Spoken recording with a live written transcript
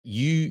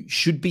you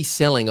should be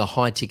selling a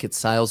high ticket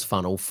sales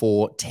funnel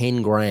for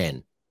 10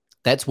 grand.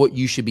 That's what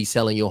you should be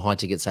selling your high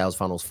ticket sales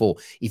funnels for.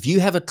 If you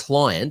have a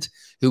client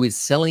who is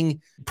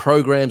selling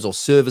programs or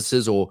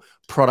services or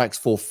products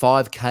for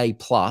 5K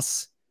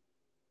plus,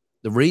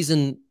 the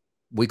reason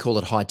we call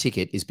it high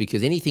ticket is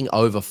because anything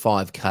over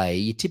 5K,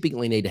 you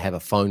typically need to have a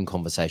phone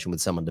conversation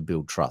with someone to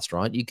build trust,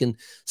 right? You can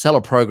sell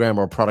a program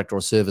or a product or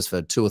a service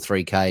for 2 or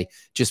 3K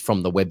just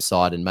from the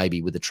website and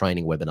maybe with a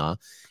training webinar.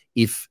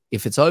 If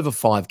it's over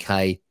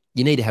 5K,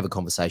 you need to have a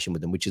conversation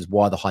with them, which is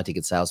why the high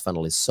ticket sales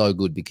funnel is so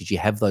good, because you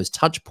have those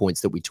touch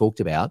points that we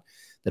talked about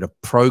that are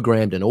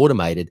programmed and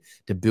automated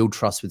to build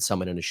trust with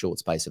someone in a short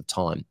space of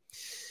time.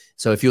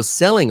 So if you're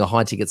selling a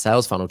high ticket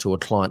sales funnel to a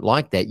client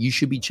like that, you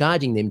should be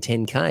charging them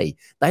 10K.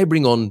 They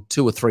bring on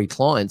 2 or 3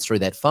 clients through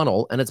that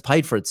funnel and it's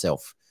paid for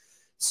itself.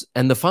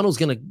 And the funnel's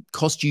going to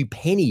cost you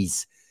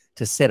pennies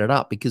to set it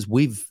up because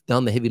we've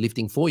done the heavy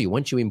lifting for you.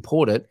 Once you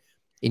import it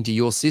into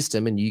your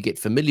system and you get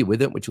familiar with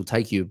it, which will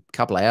take you a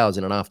couple of hours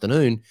in an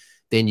afternoon,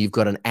 then you've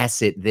got an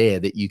asset there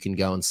that you can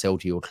go and sell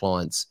to your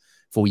clients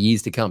for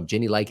years to come.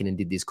 Jenny Lakenin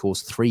did this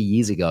course 3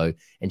 years ago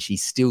and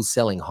she's still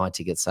selling high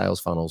ticket sales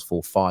funnels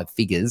for 5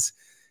 figures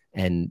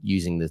and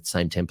using the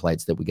same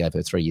templates that we gave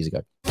her 3 years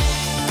ago.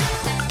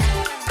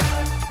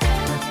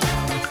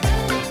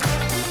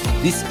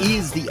 This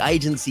is the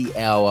Agency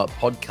Hour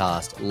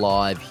podcast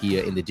live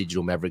here in the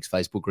Digital Mavericks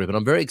Facebook group. And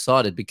I'm very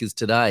excited because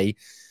today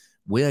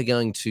we are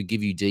going to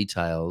give you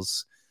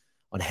details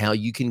on how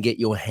you can get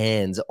your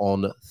hands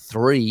on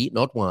 3,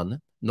 not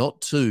 1, not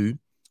 2,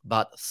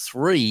 but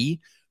 3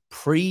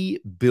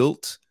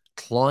 pre-built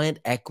client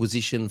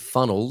acquisition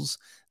funnels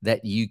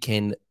that you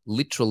can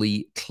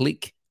literally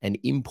click and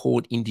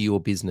import into your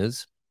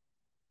business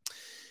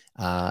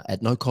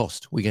at no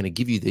cost. We're going to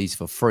give you these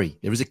for free.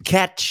 There is a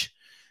catch,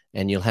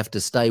 and you'll have to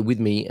stay with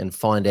me and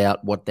find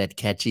out what that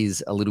catch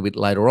is a little bit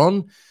later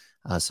on.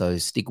 So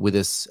stick with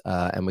us,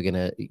 and we're going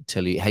to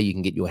tell you how you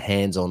can get your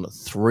hands on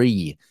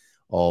 3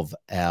 of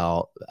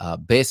our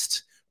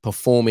best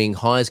performing,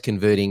 highest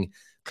converting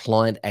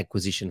client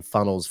acquisition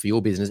funnels for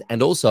your business.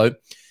 And also,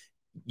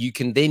 you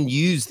can then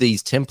use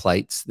these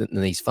templates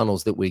and these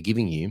funnels that we're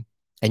giving you,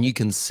 and you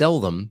can sell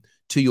them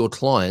to your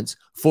clients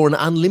for an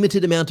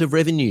unlimited amount of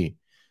revenue,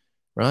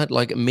 right?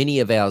 Like many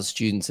of our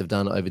students have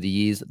done over the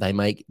years, they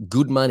make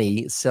good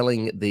money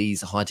selling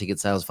these high ticket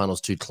sales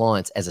funnels to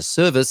clients as a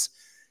service,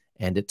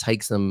 and it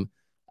takes them,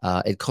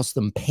 it costs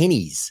them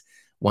pennies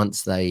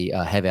once they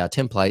have our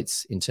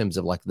templates in terms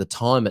of like the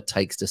time it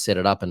takes to set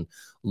it up and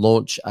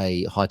launch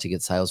a high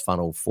ticket sales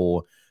funnel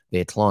for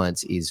their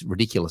clients is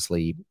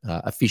ridiculously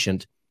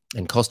efficient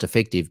and cost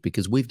effective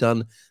because we've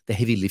done the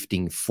heavy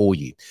lifting for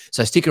you.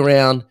 So stick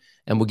around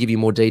and we'll give you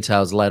more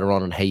details later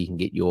on how you can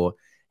get your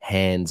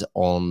hands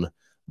on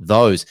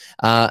those.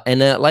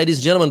 Ladies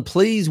and gentlemen,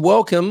 please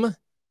welcome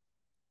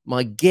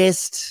my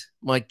guest,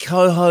 my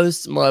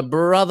co-host, my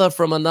brother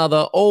from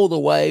another, all the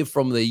way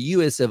from the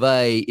US of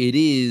A. It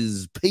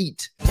is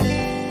Pete.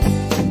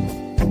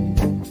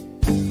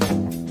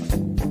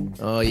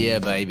 Oh, yeah,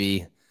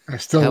 baby.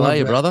 How are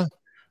you, brother?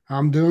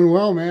 I'm doing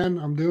well, man.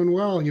 I'm doing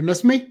well. You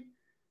miss me?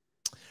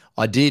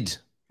 I did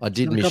miss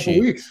you. A couple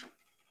weeks.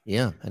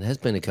 Yeah, it has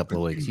been a couple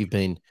of weeks. You're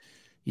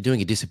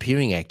doing a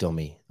disappearing act on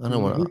me. I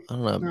don't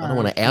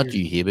want to out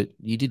you here, but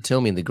you did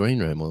tell me in the green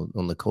room or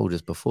on the call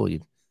just before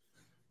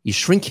you're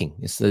shrinking.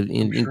 It's the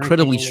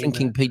incredibly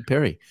shrinking Pete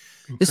Perry.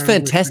 It's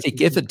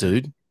fantastic effort,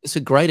 dude. It's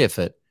a great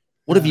effort.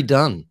 What have you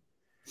done?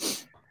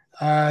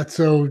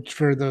 So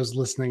for those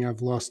listening,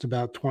 I've lost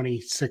about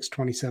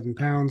 27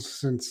 pounds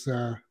since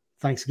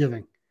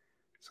Thanksgiving.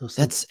 So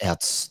that's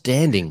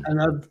outstanding.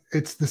 And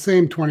it's the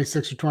same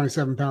 26 or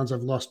 27 pounds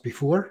I've lost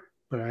before,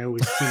 but I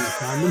always seem to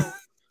find them.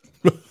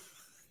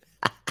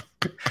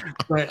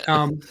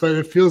 But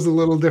it feels a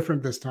little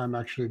different this time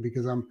actually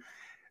because I'm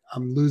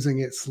losing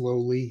it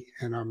slowly,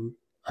 and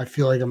I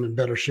feel like I'm in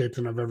better shape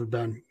than I've ever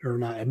been, or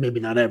not,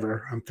 maybe not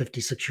ever. I'm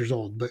 56 years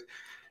old, but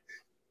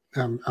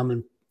I'm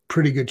in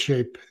pretty good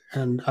shape,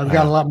 and I've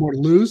got a lot more to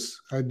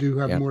lose. I do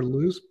have more to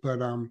lose,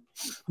 but I'm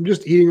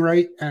just eating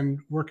right and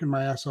working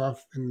my ass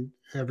off. And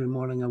every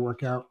morning I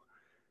work out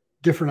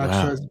different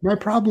exercises. My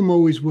problem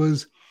always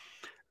was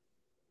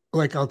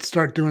like I'll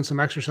start doing some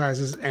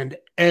exercises, and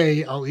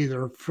I'll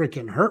either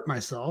freaking hurt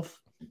myself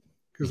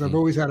because I've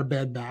always had a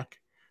bad back.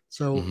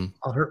 So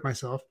I'll hurt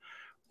myself,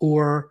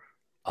 or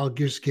I'll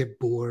just get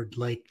bored.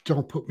 Like,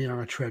 don't put me on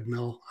a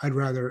treadmill. I'd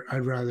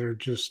rather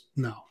just,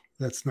 no,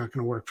 that's not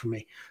going to work for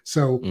me.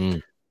 So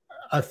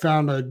I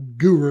found a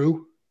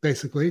guru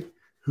basically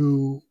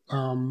who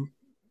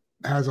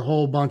has a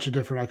whole bunch of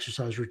different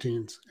exercise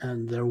routines,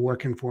 and they're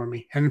working for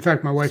me. And in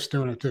fact, my wife's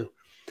doing it too.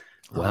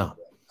 Wow.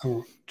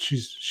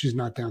 She's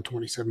not down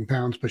 27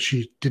 pounds, but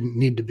she didn't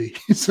need to be.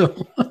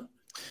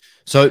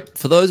 So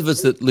for those of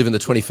us that live in the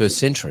 21st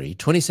century,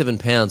 27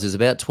 pounds is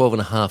about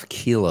 12.5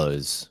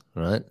 kilos,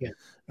 right?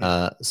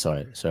 Yeah.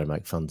 Sorry to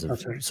make fun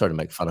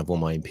of all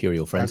my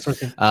imperial friends.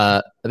 That's okay.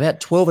 About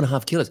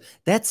 12.5 kilos.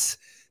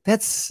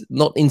 That's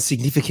not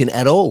insignificant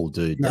at all,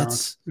 dude. No,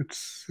 it's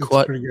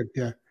quite pretty good.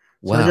 Yeah.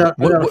 So Wow.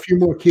 I got a few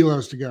more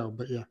kilos to go,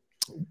 but yeah.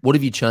 What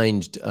have you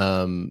changed?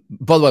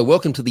 By the way,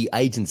 welcome to the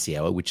Agency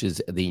Hour, which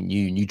is the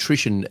new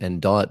nutrition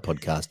and diet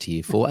podcast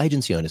here for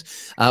agency owners.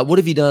 What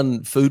have you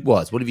done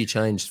food-wise? What have you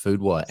changed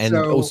food-wise? And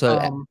So,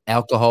 also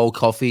alcohol,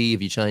 coffee,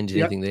 have you changed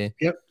yep, anything there?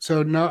 Yep.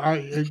 So no,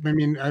 I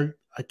mean, I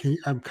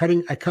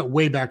cut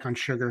way back on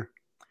sugar,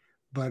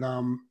 but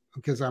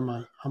because I'm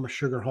a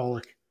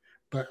sugarholic,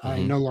 but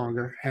I no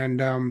longer.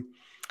 And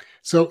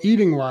so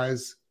eating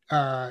wise,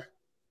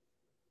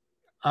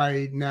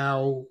 I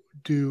now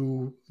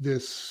do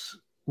this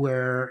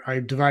where I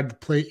divide the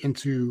plate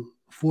into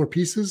 4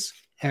 pieces,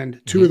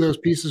 and 2 of those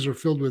pieces are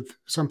filled with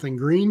something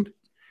green,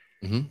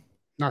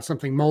 not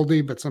something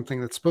moldy, but something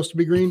that's supposed to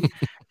be green.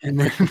 And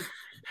then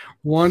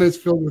 1 is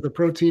filled with a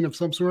protein of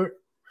some sort,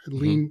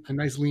 a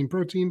nice lean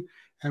protein,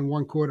 and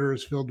 1/4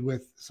 is filled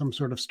with some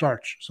sort of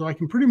starch. So I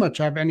can pretty much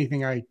have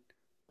anything I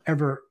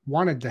ever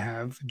wanted to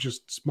have,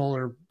 just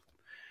smaller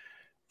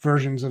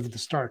versions of the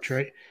starch,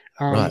 right?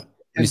 Right.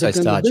 When you say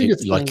starch, you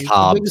like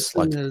carbs. The biggest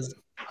thing is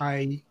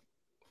I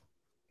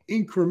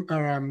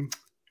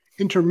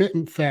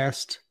intermittent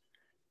fast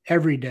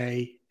every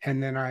day,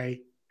 and then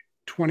I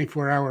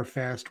 24-hour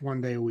fast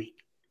 1 day a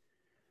week.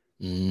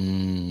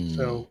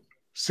 So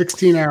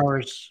 16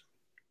 hours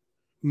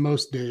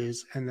most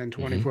days, and then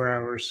 24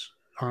 hours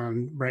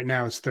on, right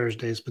now it's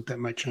Thursdays, but that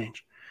might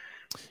change.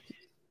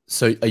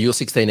 So are your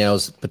 16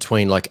 hours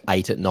between like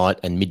 8 at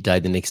night and midday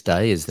the next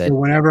day? Is that? So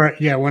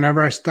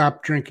whenever I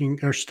stop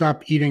drinking or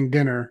stop eating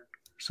dinner,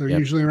 so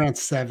usually around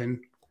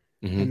 7,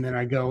 and then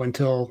I go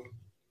until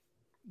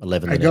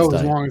 11. I go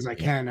as long as I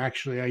can.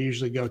 Actually, I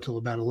usually go till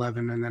about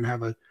 11, and then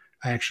I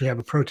actually have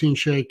a protein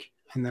shake,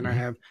 and then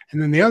and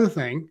then the other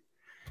thing,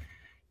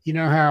 you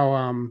know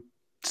how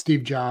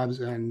Steve Jobs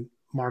and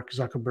Mark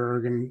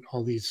Zuckerberg and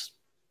all these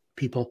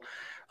people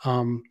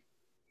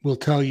will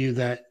tell you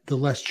that the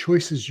less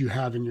choices you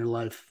have in your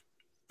life,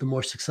 the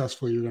more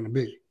successful you're going to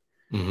be.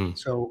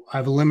 So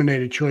I've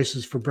eliminated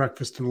choices for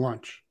breakfast and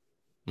lunch.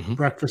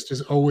 Breakfast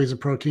is always a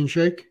protein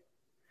shake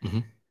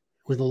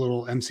with a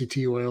little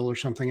MCT oil or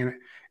something in it.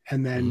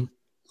 And then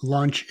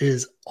lunch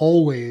is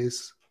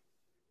always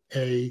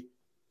a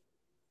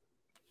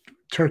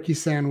turkey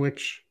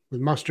sandwich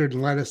with mustard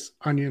and lettuce,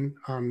 onion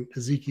on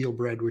Ezekiel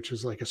bread, which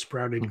is like a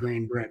sprouted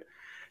grain bread.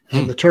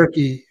 And the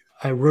turkey,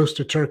 I roast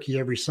a turkey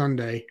every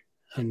Sunday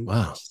and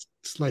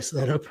slice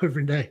that up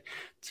every day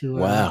to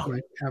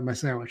have my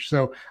sandwich.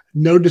 So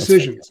no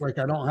decisions. Like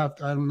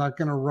I'm not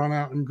going to run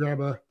out and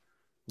grab a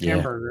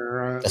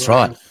hamburger. That's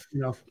right.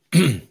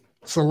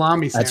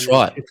 Salami sandwich. That's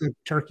right. It's a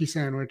turkey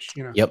sandwich,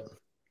 No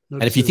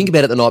and if you think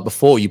about it the night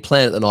before, you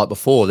plan it the night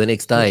before, the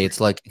next day,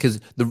 it's like, because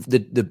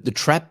the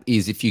trap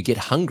is if you get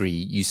hungry,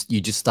 you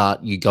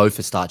go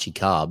for starchy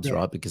carbs,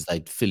 right? Because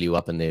they fill you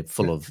up and they're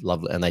full of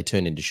lovely, and they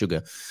turn into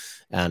sugar.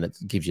 And it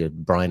gives your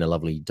brain a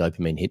lovely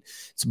dopamine hit.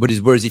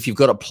 Whereas if you've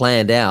got it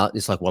planned out,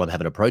 it's like, well, I'm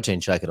having a protein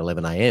shake at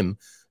 11 a.m.,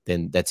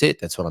 then that's it.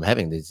 That's what I'm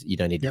having. You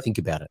don't need to think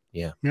about it.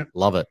 Yeah.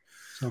 Love it.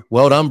 So,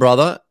 well done,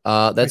 brother.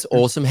 That's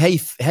awesome. How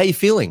you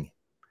feeling?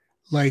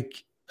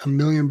 Like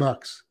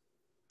 $1,000,000.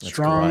 That's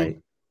strong, great.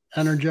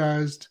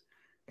 Energized.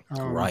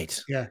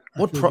 Great. Yeah.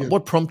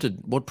 What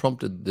prompted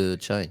the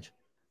change?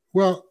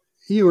 Well,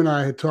 you and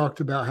I had talked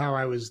about how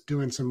I was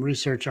doing some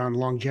research on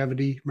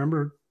longevity.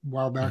 Remember a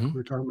while back we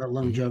were talking about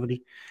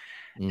longevity,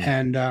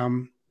 and I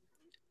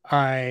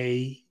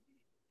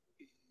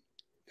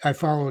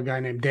follow a guy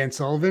named Dan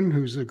Sullivan,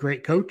 who's a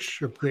great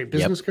coach, a great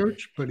business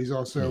coach, but he's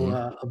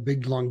also a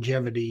big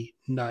longevity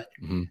nut.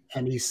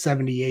 And he's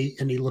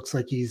 78, and he looks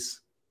like he's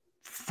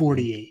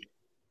 48.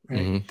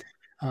 Right?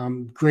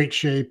 Great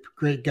shape,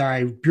 great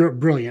guy,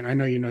 brilliant. I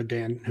know you know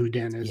Dan, who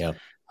Dan is. Yeah.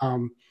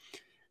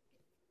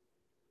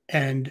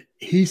 And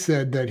he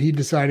said that he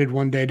decided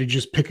one day to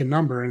just pick a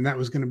number, and that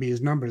was going to be his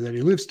number that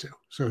he lives to.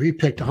 So he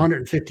picked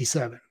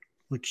 157,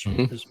 which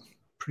is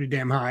pretty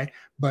damn high.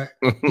 But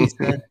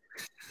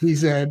he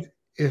said,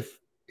 if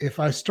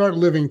I start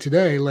living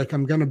today like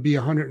I'm going to be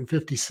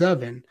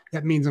 157,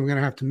 that means I'm going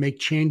to have to make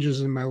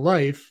changes in my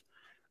life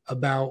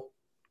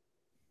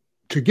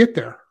to get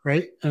there,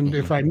 right? And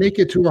if I make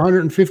it to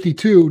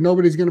 152,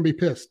 nobody's going to be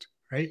pissed,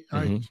 right?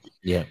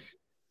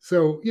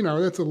 So,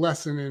 that's a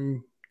lesson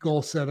in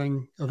goal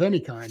setting of any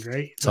kind,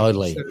 right?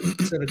 Totally.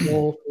 Set a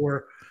goal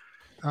for,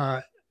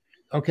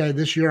 okay,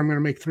 this year I'm going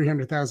to make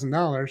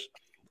 $300,000.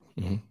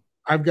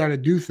 I've got to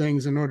do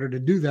things in order to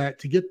do that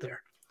to get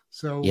there.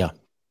 So,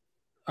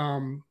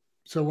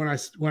 so when I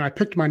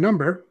picked my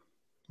number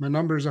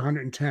is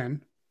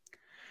 110.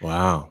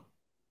 Wow.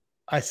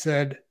 I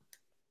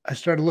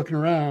started looking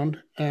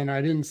around and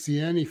I didn't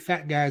see any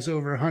fat guys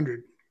over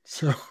 100.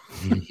 So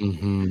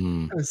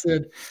I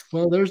said,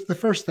 well, there's the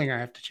first thing I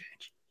have to change.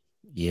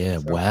 Yeah.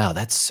 So, wow.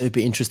 That's super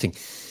interesting.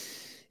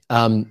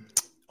 I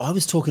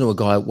was talking to a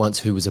guy once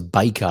who was a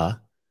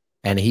baker,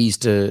 and he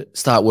used to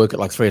start work at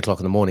like 3 o'clock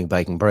in the morning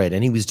baking bread,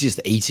 and he was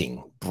just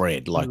eating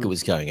bread like it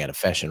was going out of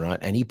fashion, right?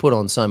 And he put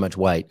on so much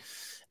weight,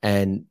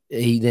 and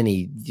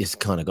he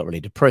just kind of got really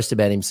depressed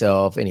about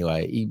himself.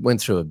 Anyway, he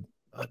went through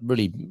I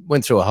really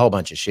went through a whole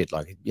bunch of shit,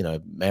 like, you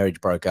know, marriage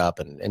broke up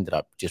and ended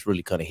up just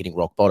really kind of hitting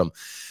rock bottom.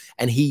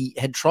 And he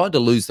had tried to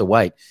lose the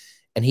weight,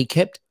 and he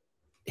kept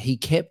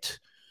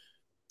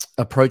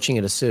approaching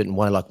it a certain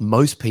way, like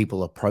most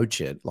people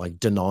approach it, like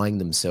denying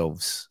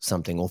themselves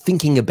something or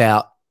thinking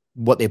about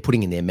what they're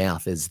putting in their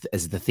mouth as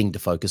the thing to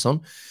focus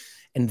on.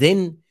 And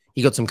then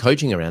he got some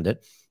coaching around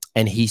it,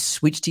 and he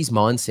switched his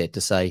mindset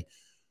to say,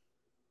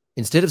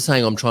 instead of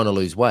saying I'm trying to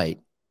lose weight,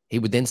 he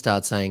would then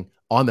start saying,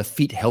 I'm a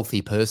fit,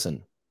 healthy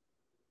person.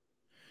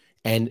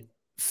 And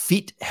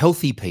fit,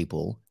 healthy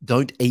people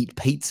don't eat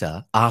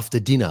pizza after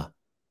dinner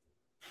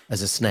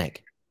as a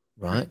snack,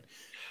 right?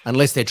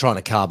 Unless they're trying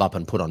to carb up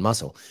and put on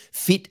muscle.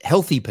 Fit,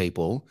 healthy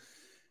people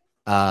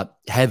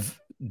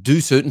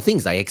do certain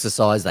things. They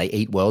exercise, they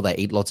eat well, they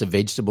eat lots of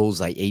vegetables,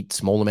 they eat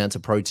small amounts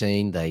of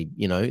protein,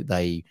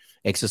 they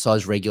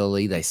exercise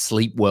regularly, they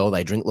sleep well,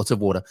 they drink lots of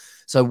water.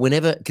 So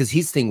whenever, because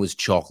his thing was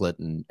chocolate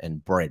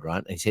and bread,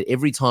 right? And he said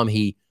every time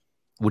he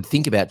would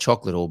think about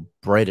chocolate or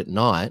bread at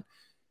night,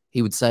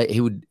 he would say, he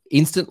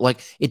said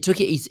it took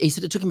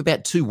him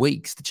about 2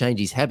 weeks to change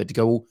his habit, to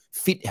go, well,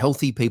 fit,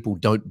 healthy people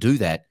don't do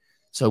that.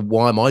 So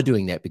why am I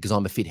doing that? Because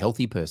I'm a fit,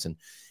 healthy person.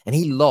 And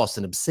he lost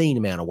an obscene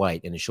amount of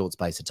weight in a short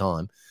space of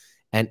time.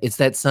 And it's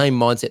that same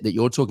mindset that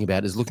you're talking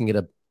about, is looking at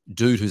a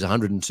dude who's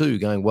 102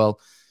 going, well,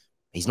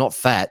 he's not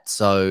fat.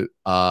 So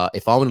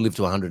if I want to live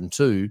to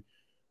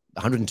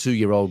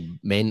 102-year-old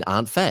men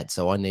aren't fat.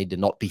 So I need to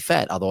not be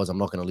fat. Otherwise, I'm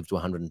not going to live to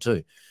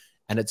 102.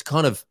 And it's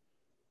kind of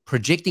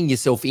projecting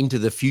yourself into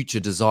the future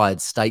desired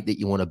state that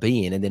you want to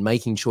be in, and then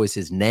making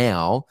choices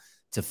now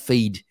to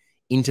feed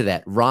into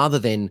that, rather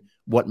than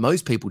what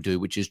most people do,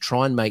 which is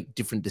try and make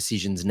different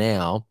decisions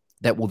now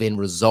that will then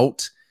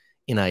result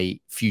in a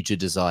future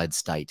desired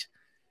state.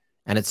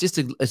 And it's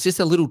just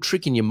a little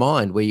trick in your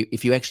mind where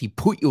if you actually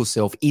put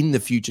yourself in the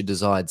future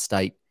desired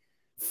state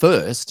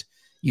first,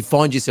 you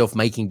find yourself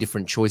making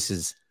different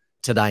choices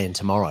today and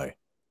tomorrow.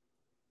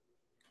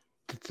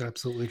 That's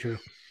absolutely true.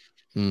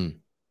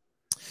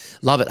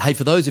 Love it. Hey,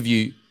 for those of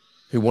you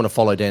who want to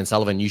follow Dan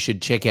Sullivan, you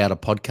should check out a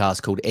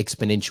podcast called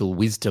Exponential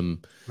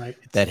Wisdom. Right.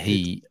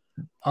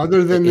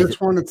 Other than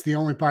this one, it's the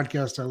only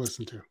podcast I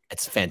listen to.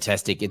 It's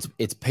fantastic.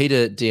 It's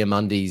Peter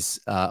Diamandis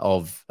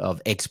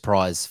of X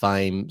Prize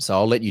fame. So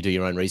I'll let you do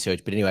your own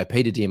research. But anyway,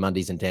 Peter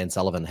Diamandis and Dan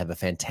Sullivan have a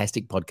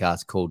fantastic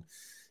podcast called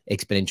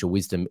Exponential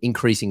Wisdom,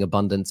 Increasing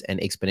Abundance and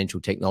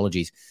Exponential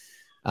Technologies.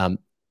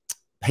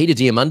 Peter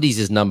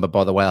Diamandis' number,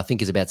 by the way, I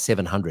think is about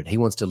 700. He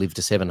wants to live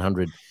to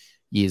 700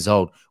 years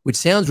old, which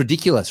sounds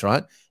ridiculous,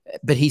 right?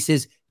 But he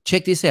says,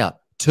 check this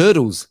out.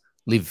 Turtles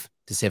live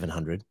to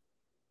 700.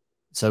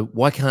 So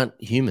why can't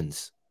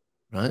humans,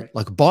 right?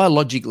 Like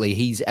biologically,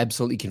 he's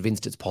absolutely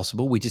convinced it's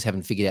possible. We just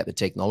haven't figured out the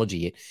technology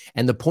yet.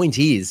 And the point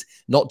is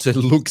not to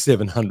look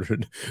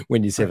 700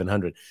 when you're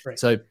 700. Right.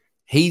 So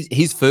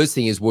his first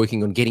thing is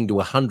working on getting to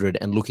 100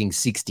 and looking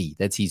 60.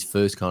 That's his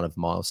first kind of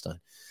milestone.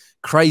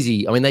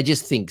 Crazy. I mean, they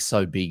just think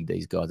so big,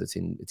 these guys. It's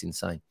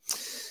insane.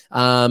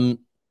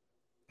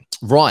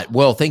 Right.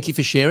 Well, thank you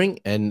for sharing.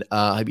 And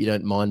I hope you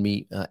don't mind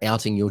me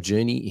outing your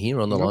journey here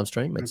on the live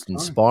stream. It's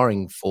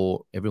inspiring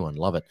for everyone.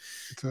 Love it.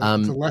 It's a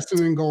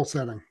lesson in goal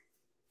setting.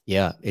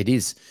 Yeah, it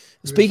is.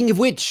 Speaking of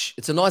which,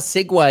 it's a nice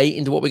segue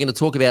into what we're going to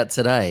talk about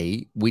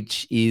today,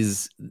 which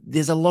is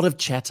there's a lot of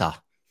chatter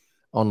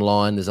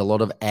online. There's a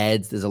lot of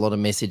ads. There's a lot of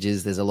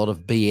messages. There's a lot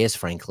of BS,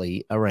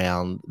 frankly,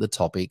 around the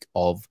topic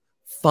of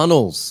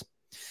funnels.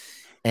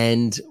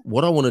 And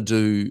what I want to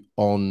do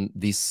on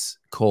this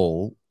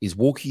call is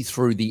walk you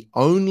through the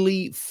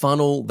only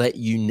funnel that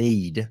you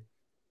need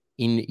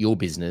in your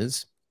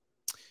business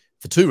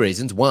for two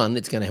reasons. One,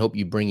 it's going to help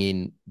you bring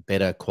in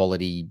better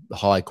quality,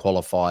 high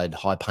qualified,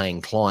 high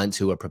paying clients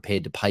who are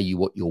prepared to pay you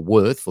what you're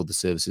worth for the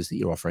services that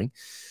you're offering.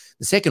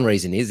 The second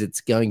reason is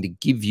it's going to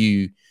give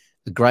you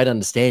a great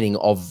understanding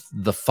of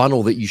the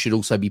funnel that you should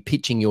also be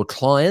pitching your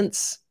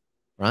clients,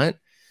 right?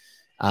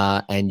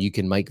 And you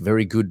can make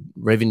very good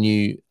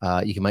revenue.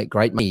 You can make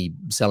great money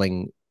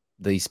selling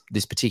this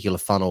particular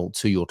funnel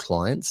to your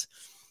clients.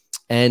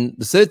 And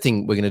the third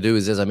thing we're going to do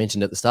is, as I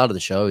mentioned at the start of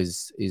the show,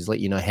 is let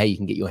you know how you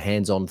can get your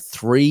hands on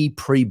 3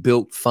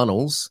 pre-built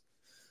funnels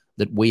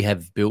that we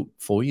have built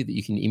for you that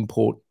you can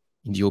import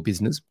into your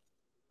business.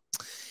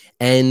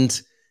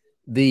 And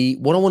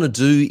what I want to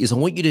do is I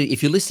want you to,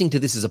 if you're listening to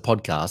this as a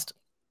podcast,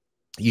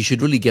 you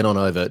should really get on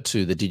over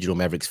to the Digital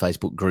Mavericks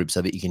Facebook group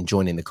so that you can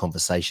join in the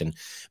conversation.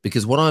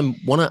 Because what I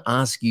want to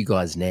ask you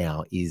guys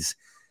now is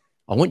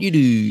I want you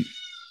to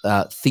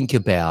think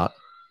about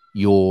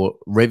your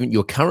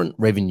current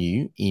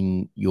revenue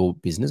in your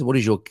business. What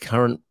is your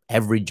current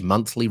average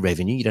monthly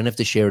revenue? You don't have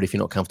to share it if you're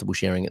not comfortable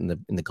sharing it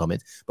in the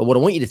comments. But what I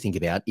want you to think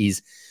about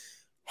is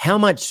how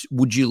much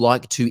would you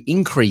like to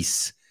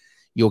increase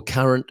your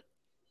current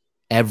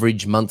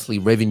average monthly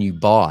revenue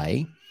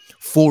by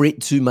for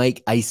it to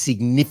make a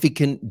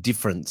significant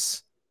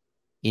difference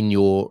in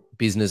your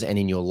business and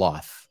in your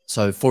life.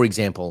 So, for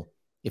example,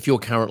 if you're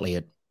currently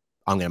at,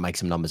 I'm going to make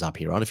some numbers up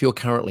here, right? If you're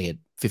currently at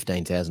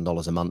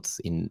 $15,000 a month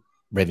in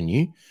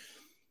revenue,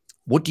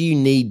 what do you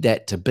need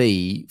that to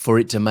be for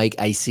it to make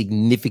a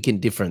significant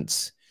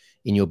difference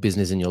in your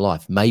business and your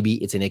life? Maybe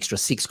it's an extra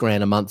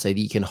 $6,000 a month so that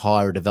you can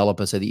hire a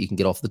developer so that you can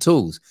get off the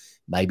tools.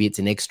 Maybe it's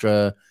an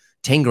extra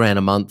 $10,000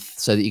 a month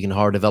so that you can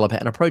hire a developer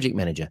and a project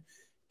manager.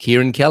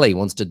 Kieran Kelly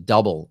wants to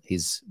double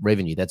his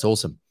revenue. That's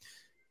awesome.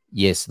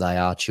 Yes, they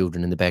are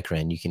children in the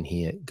background. You can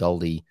hear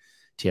Goldie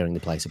tearing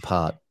the place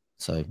apart.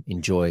 So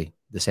enjoy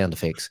the sound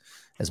effects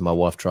as my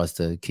wife tries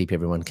to keep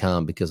everyone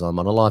calm because I'm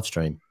on a live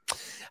stream.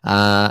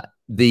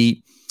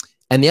 The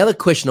other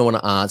question I want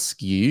to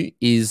ask you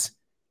is,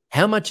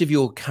 how much of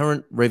your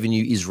current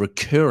revenue is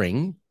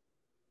recurring?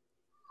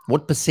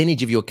 What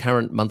percentage of your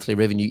current monthly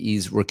revenue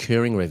is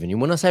recurring revenue?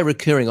 When I say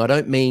recurring, I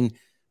don't mean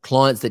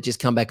clients that just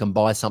come back and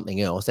buy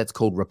something else. That's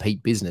called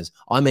repeat business.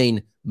 I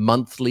mean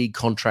monthly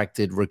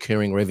contracted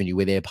recurring revenue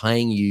where they're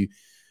paying you,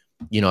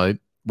 you know,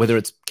 whether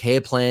it's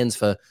care plans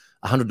for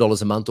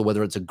 $100 a month or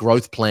whether it's a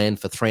growth plan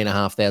for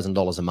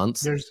 $3,500 a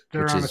month.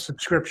 They're on a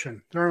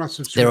subscription. They're on a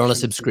subscription. They're on a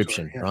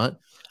subscription, right?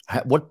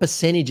 What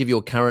percentage of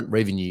your current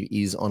revenue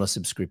is on a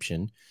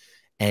subscription,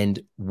 and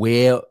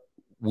where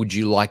would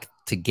you like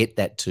to get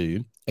that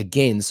to,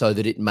 again, so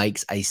that it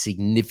makes a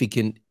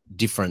significant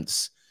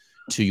difference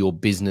to your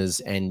business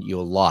and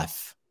your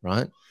life,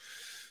 right?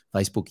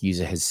 Facebook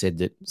user has said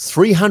that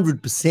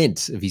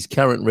 300% of his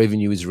current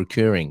revenue is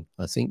recurring.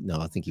 I think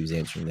he was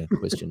answering that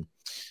question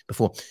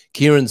before.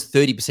 Kieran's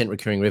 30%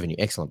 recurring revenue.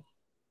 Excellent.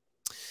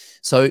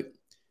 So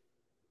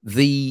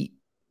this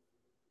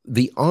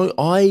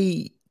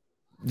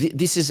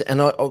is,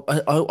 and I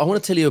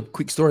want to tell you a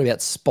quick story about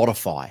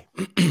Spotify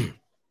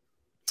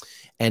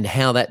and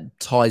how that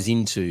ties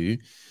into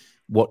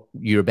what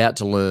you're about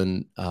to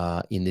learn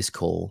in this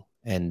call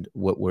and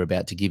what we're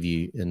about to give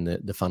you in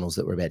the funnels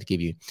that we're about to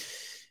give you.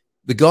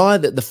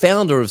 The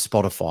founder of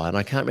Spotify, and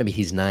I can't remember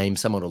his name,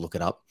 someone will look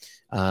it up.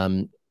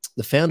 The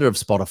founder of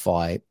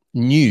Spotify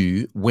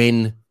knew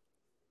when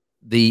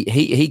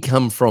he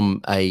come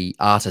from a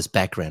artist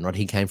background, right?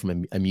 He came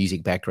from a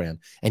music background,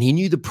 and he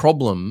knew the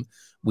problem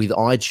with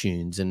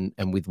iTunes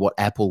and with what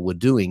Apple were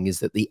doing is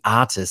that the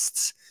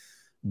artists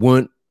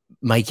weren't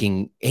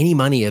making any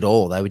money at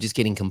all. They were just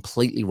getting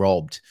completely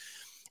robbed.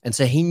 And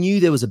so he knew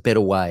there was a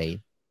better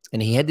way,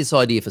 and he had this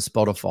idea for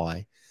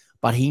Spotify,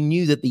 but he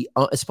knew that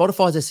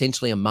Spotify is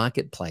essentially a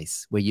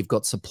marketplace where you've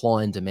got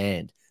supply and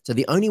demand. So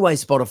the only way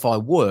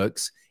Spotify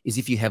works is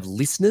if you have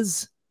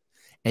listeners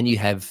and you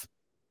have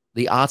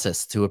the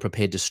artists who are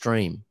prepared to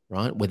stream,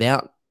 right?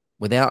 Without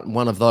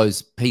one of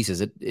those pieces,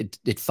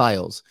 it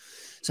fails.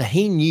 So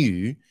he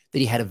knew that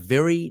he had a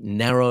very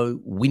narrow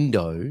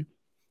window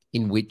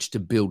in which to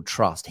build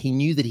trust. He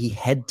knew that he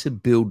had to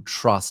build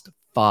trust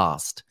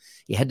fast.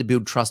 He had to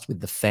build trust with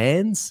the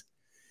fans,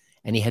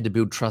 and he had to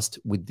build trust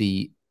with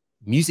the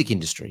music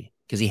industry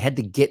because he had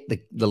to get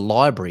the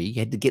library, he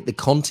had to get the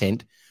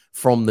content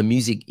from the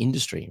music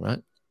industry,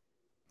 right?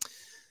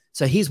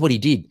 So here's what he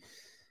did.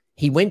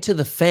 He went to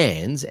the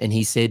fans and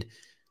he said,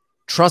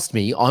 trust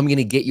me, I'm going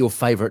to get your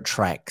favorite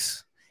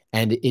tracks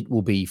and it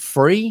will be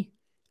free.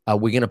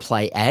 We're going to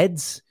play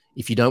ads.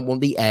 If you don't want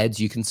the ads,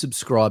 you can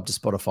subscribe to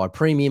Spotify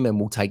Premium and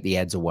we'll take the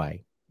ads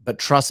away. But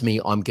trust me,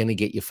 I'm going to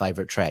get your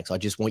favorite tracks. I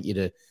just want you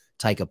to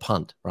take a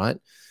punt, right?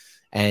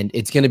 And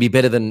it's going to be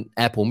better than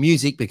Apple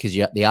Music because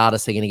the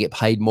artists are going to get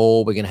paid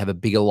more. We're going to have a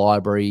bigger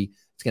library.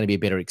 It's going to be a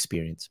better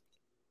experience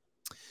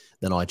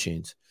than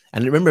iTunes.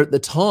 And remember, at the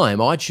time,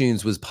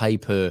 iTunes was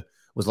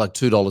was like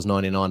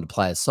 $2.99 to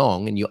play a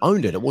song, and you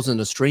owned it. It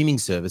wasn't a streaming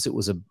service. It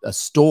was a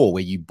store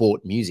where you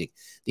bought music.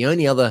 The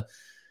only other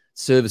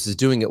services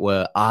doing it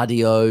were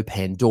Rdio,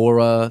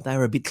 Pandora. They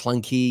were a bit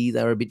clunky.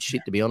 They were a bit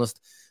shit, to be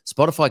honest.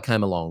 Spotify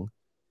came along,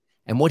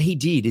 and what he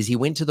did is he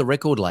went to the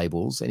record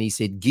labels and he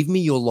said, give me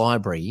your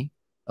library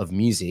of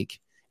music,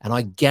 and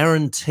I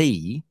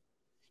guarantee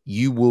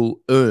you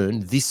will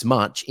earn this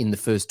much in the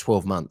first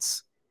 12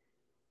 months,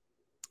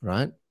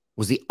 right?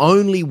 Was the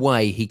only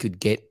way he could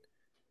get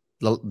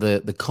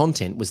the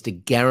content was to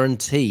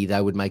guarantee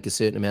they would make a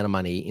certain amount of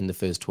money in the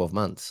first 12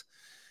 months.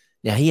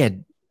 Now, he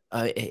had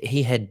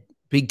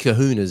big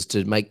kahunas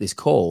to make this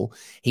call.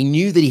 He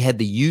knew that he had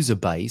the user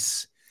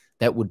base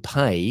that would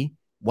pay.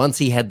 Once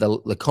he had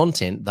the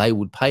content, they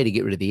would pay to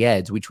get rid of the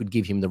ads, which would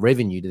give him the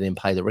revenue to then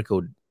pay the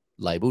record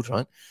labels,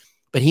 right?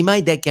 But he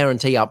made that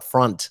guarantee up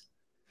front.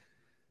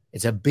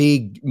 It's a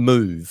big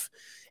move.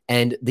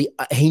 And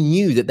he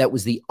knew that that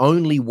was the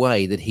only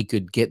way that he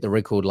could get the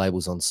record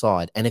labels on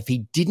side. And if he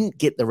didn't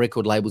get the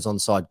record labels on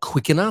side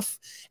quick enough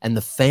and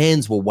the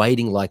fans were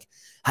waiting like,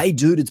 hey,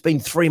 dude, it's been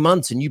 3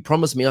 months and you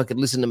promised me I could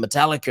listen to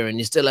Metallica and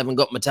you still haven't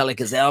got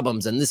Metallica's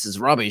albums and this is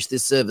rubbish,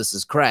 this service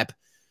is crap,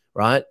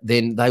 right?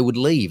 Then they would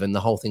leave and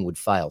the whole thing would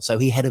fail. So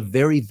he had a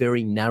very,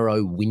 very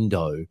narrow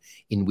window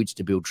in which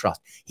to build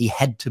trust. He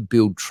had to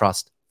build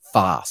trust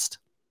fast.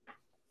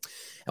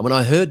 And when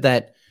I heard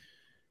that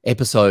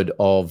episode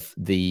of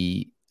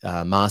the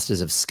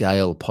Masters of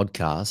Scale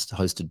podcast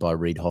hosted by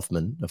Reid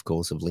Hoffman, of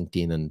course, of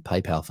LinkedIn and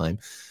PayPal fame,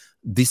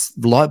 this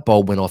light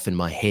bulb went off in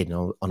my head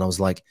and I was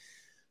like,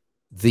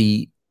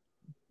 the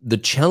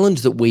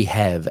challenge that we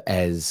have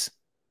as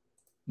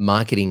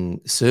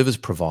marketing service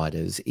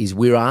providers is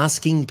we're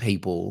asking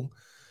people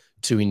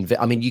to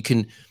invest. I mean, you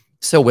can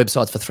sell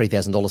websites for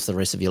 $3,000 for the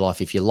rest of your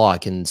life if you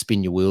like, and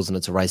spin your wheels, and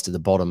it's a race to the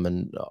bottom.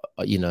 And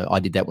you know,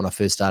 I did that when I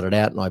first started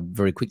out, and I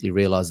very quickly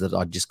realized that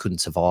I just couldn't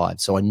survive.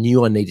 So I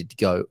knew I needed to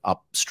go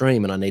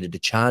upstream, and I needed to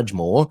charge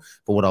more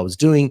for what I was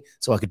doing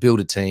so I could build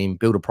a team,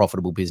 build a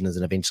profitable business,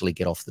 and eventually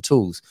get off the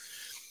tools.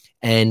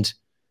 And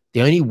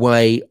the only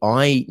way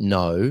I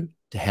know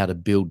how to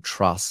build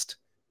trust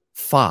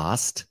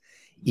fast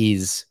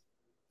is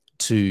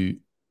to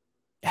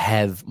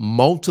have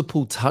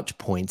multiple touch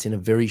points in a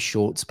very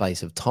short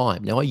space of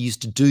time. Now, I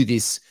used to do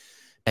this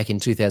back in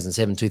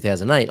 2007,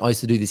 2008. I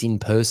used to do this in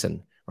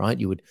person, right?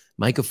 You would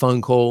make a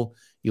phone call,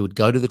 you would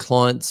go to the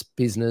client's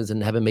business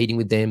and have a meeting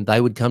with them. They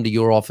would come to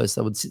your office.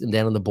 They would sit them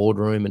down in the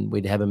boardroom and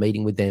we'd have a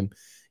meeting with them.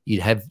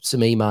 You'd have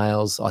some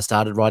emails. I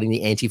started writing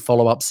the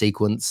anti-follow-up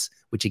sequence,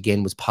 which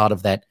again was part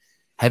of that,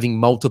 having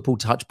multiple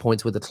touch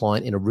points with a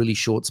client in a really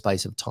short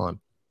space of time.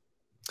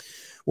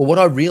 Well, what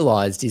I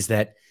realized is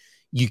that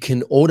you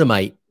can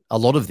automate a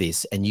lot of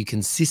this and you can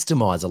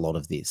systemize a lot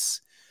of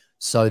this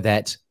so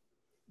that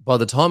by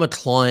the time a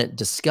client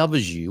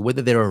discovers you,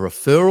 whether they're a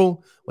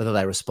referral, whether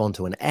they respond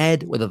to an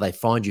ad, whether they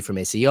find you from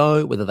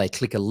SEO, whether they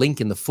click a link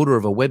in the footer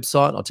of a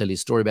website, I'll tell you a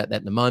story about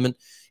that in a moment,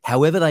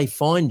 however they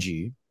find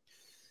you,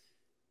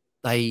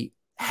 they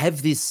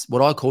have this,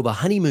 what I call the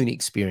honeymoon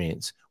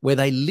experience, where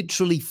they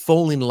literally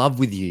fall in love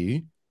with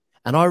you.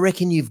 And I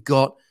reckon you've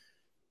got,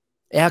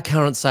 our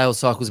current sales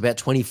cycle is about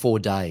 24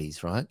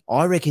 days, right?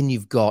 I reckon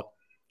you've got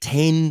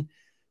 10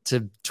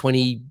 to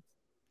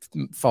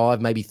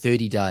 25, maybe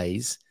 30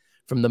 days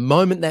from the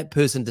moment that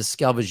person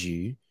discovers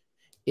you.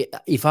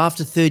 If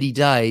after 30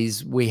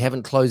 days we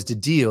haven't closed a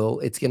deal,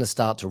 it's going to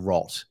start to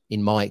rot,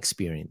 in my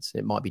experience.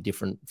 It might be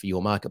different for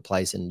your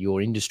marketplace and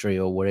your industry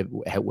or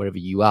wherever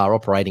you are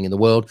operating in the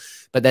world,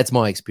 but that's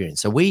my experience.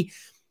 So we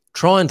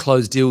try and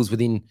close deals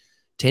within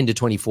 10 to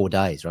 24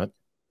 days, right?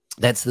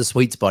 That's the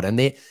sweet spot. And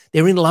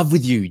they're in love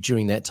with you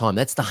during that time.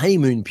 That's the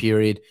honeymoon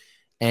period.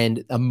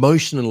 And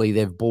emotionally,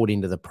 they've bought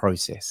into the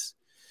process.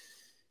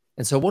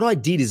 And so what I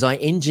did is I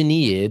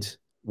engineered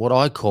what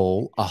I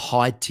call a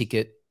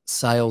high-ticket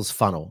sales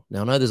funnel.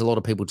 Now, I know there's a lot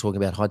of people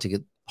talking about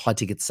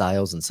high-ticket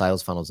sales and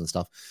sales funnels and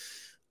stuff.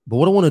 But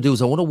what I want to do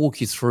is I want to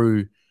walk you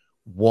through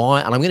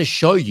why, and I'm going to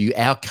show you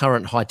our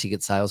current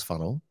high-ticket sales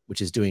funnel, which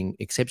is doing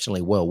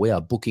exceptionally well. We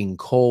are booking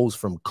calls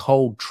from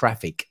cold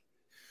traffic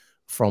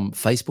from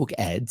Facebook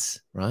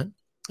ads, right?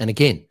 And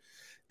again,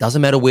 doesn't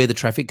matter where the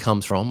traffic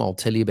comes from. I'll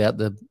tell you about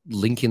the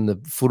link in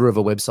the footer of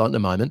a website in a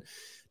moment.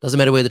 Doesn't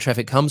matter where the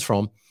traffic comes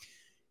from.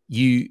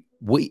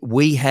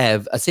 We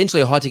have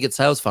essentially a high ticket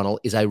sales funnel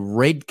is a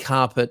red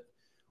carpet,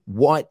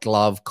 white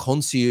glove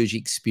concierge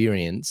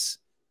experience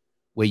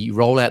where you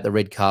roll out the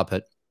red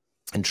carpet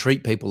and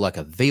treat people like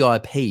a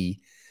VIP.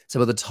 So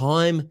by the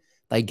time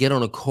they get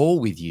on a call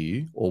with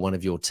you or one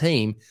of your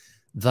team,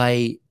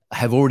 they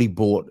have already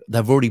bought,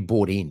 they've already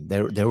bought in.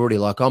 They're already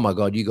like, oh my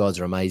God, you guys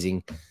are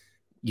amazing.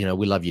 You know,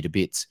 we love you to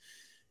bits.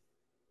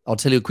 I'll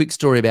tell you a quick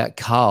story about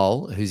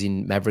Carl, who's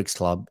in Mavericks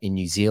Club in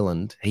New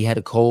Zealand. He had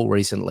a call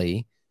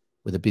recently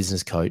with a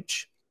business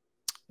coach,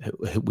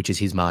 which is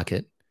his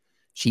market.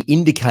 She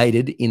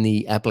indicated in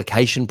the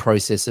application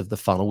process of the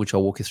funnel, which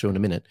I'll walk you through in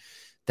a minute,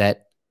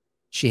 that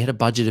she had a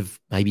budget of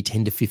maybe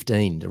 10 to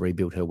 15 to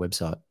rebuild her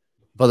website.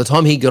 By the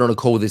time he got on a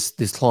call with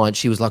this client,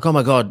 she was like, oh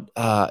my God,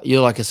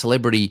 you're like a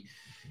celebrity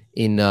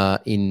in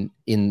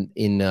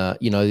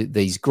you know,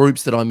 these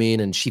groups that I'm in.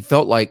 And she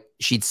felt like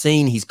she'd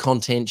seen his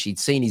content, she'd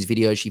seen his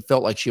videos, she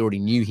felt like she already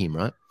knew him,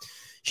 right?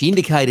 She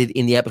indicated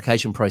in the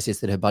application process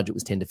that her budget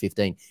was 10 to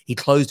 15. He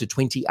closed a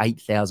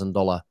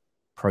 $28,000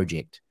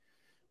 project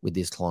with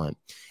this client.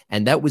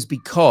 And that was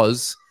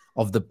because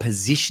of the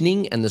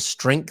positioning and the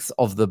strength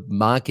of the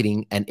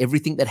marketing and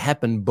everything that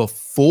happened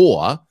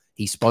before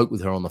he spoke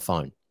with her on the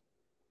phone,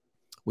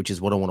 which is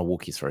what I want to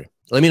walk you through.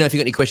 Let me know if you've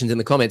got any questions in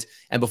the comments.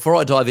 And before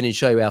I dive in and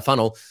show you our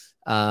funnel,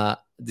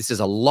 this is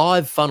a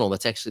live funnel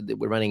that's actually that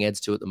we're running ads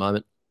to at the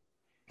moment.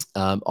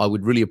 I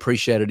would really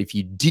appreciate it if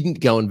you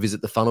didn't go and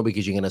visit the funnel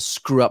because you're going to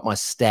screw up my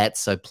stats.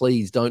 So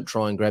please don't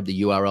try and grab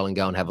the URL and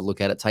go and have a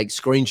look at it. Take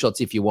screenshots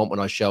if you want when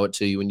I show it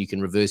to you, and you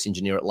can reverse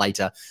engineer it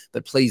later.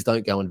 But please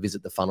don't go and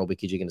visit the funnel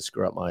because you're going to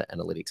screw up my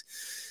analytics.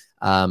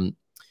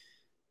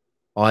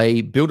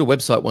 I built a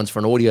website once for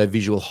an audio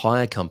visual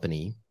hire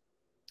company,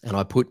 and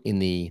I put in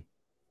the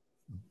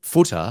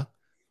footer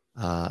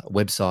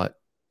website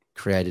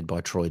created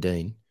by Troy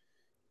Dean,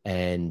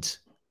 and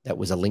that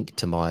was a link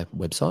to my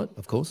website,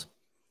 of course.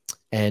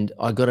 And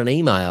I got an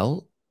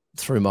email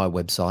through my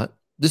website.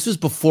 This was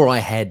before I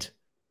had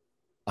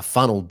a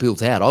funnel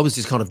built out. I was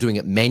just kind of doing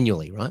it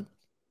manually, right?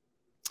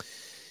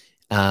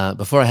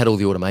 Before I had all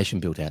the automation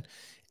built out.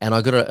 And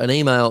I got an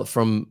email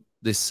from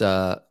this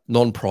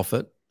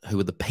non-profit who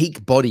were the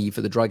peak body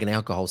for the drug and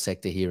alcohol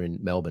sector here in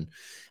Melbourne.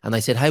 And they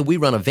said, hey, we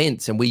run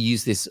events and we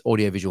use this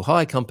audiovisual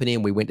hire company,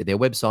 and we went to their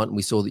website and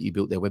we saw that you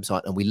built their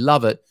website and we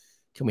love it.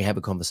 Can we have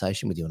a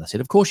conversation with you? And I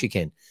said, of course you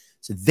can.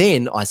 So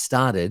then I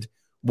started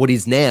what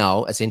is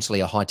now essentially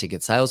a high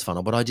ticket sales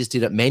funnel, but I just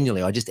did it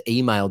manually. I just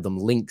emailed them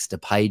links to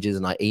pages,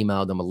 and I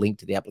emailed them a link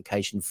to the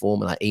application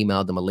form, and I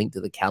emailed them a link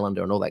to the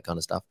calendar and all that kind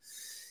of stuff.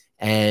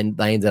 And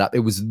they ended up, it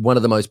was one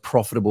of the most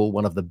profitable,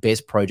 one of the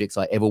best projects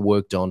I ever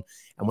worked on.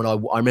 And when I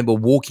remember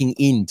walking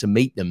in to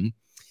meet them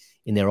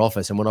in their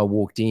office, and when I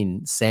walked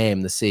in,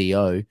 Sam, the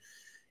CEO,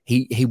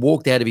 he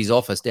walked out of his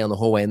office down the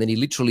hallway, and then he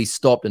literally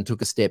stopped and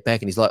took a step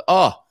back, and he's like,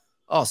 oh,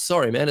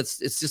 sorry, man. It's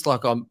just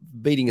like I'm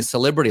beating a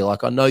celebrity.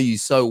 Like, I know you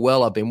so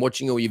well. I've been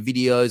watching all your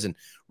videos and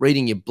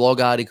reading your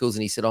blog articles.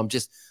 And he said,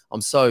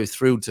 I'm so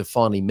thrilled to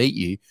finally meet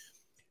you.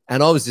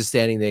 And I was just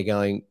standing there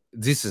going,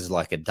 this is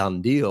like a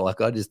done deal. Like,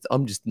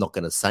 I'm just not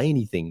going to say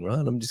anything,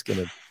 right? I'm just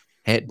going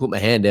to put my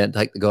hand out and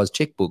take the guy's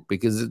checkbook,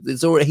 because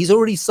he's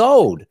already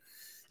sold,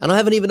 and I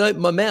haven't even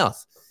opened my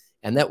mouth.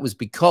 And that was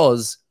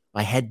because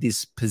I had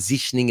this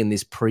positioning and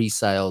these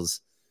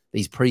pre-sales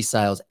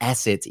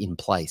assets in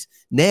place.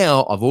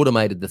 Now I've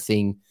automated the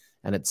thing,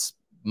 and it's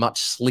much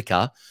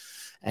slicker.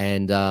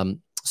 And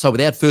so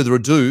without further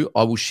ado,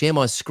 I will share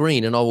my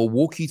screen, and I will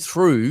walk you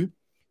through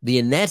the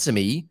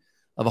anatomy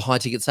of a high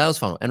ticket sales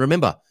funnel. And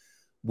remember,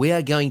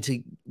 we're going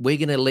to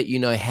let you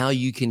know how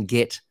you can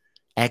get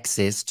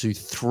access to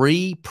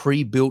 3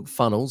 pre-built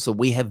funnels that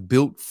we have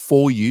built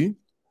for you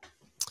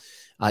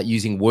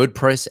using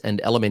WordPress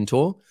and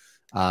Elementor.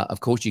 Of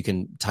course, you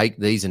can take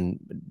these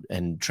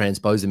and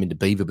transpose them into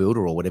Beaver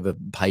Builder or whatever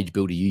page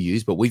builder you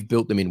use, but we've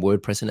built them in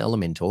WordPress and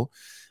Elementor.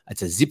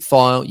 It's a zip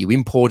file. You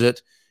import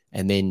it,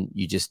 and then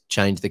you just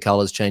change the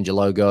colors, change your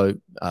logo,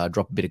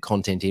 drop a bit of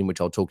content in, which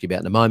I'll talk to you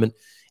about in a moment,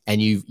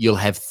 and you'll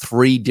have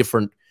 3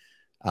 different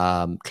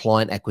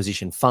client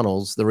acquisition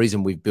funnels. The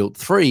reason we've built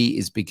 3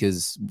 is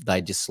because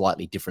they're just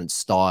slightly different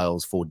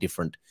styles for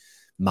different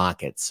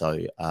markets.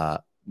 So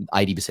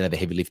 80% of the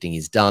heavy lifting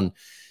is done.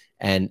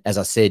 And as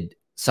I said,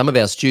 some of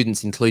our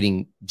students,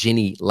 including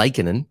Jenny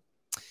Lakinen,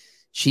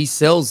 she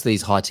sells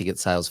these high-ticket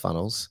sales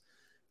funnels.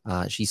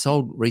 She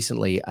sold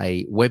recently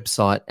a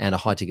website and a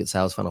high-ticket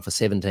sales funnel for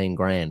 17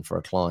 grand for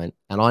a client.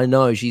 And I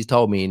know she's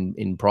told me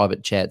in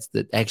private chats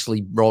that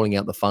actually rolling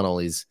out the funnel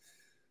is,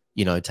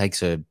 takes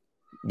her,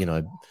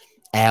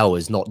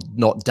 hours,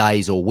 not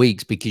days or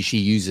weeks, because she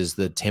uses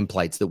the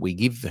templates that we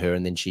give her,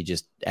 and then she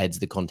just adds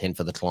the content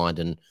for the client,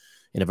 and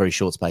in a very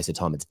short space of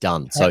time, it's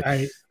done. So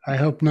I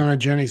hope none of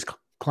Jenny's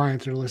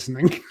clients are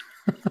listening.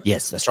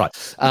 Yes, that's right.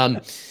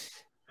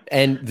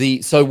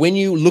 So when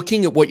you're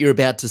looking at what you're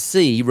about to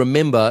see,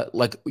 remember,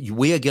 like,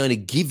 we are going to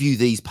give you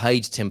these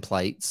page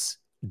templates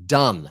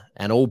done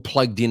and all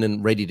plugged in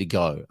and ready to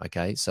go.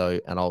 Okay. So,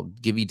 and I'll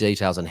give you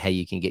details on how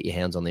you can get your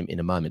hands on them in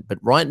a moment. But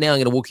right now, I'm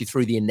going to walk you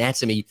through the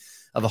anatomy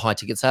of a high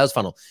ticket sales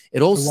funnel.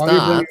 It all starts. While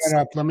you're bringing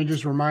that up, let me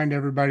just remind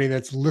everybody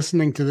that's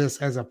listening to this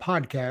as a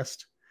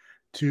podcast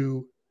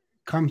to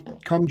come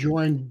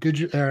join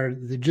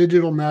the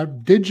Digital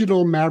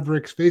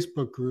Mavericks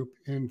Facebook group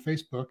in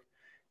Facebook,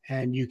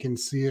 and you can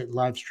see it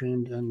live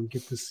streamed and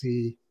get to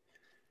see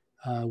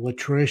what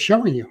Troy is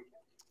showing you.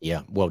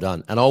 Yeah, well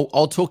done. And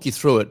I'll talk you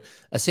through it.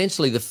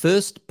 Essentially, the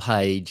first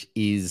page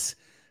is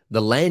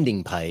the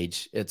landing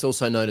page. It's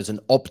also known as an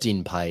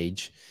opt-in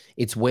page.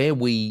 It's where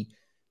we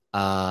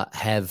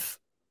have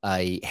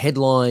a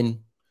headline,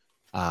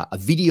 a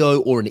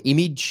video, or an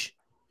image.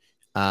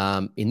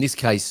 In this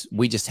case,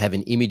 we just have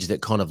an image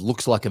that kind of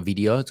looks like a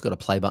video. It's got a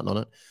play button on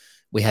it.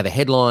 We have a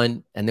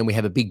headline, and then we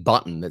have a big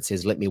button that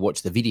says, let me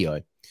watch the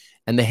video.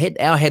 And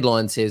our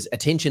headline says,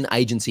 attention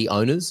agency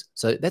owners.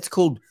 So that's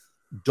called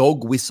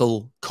dog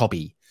whistle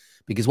copy,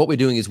 because what we're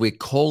doing is we're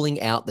calling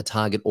out the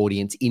target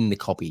audience in the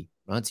copy,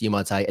 right? So you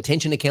might say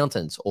attention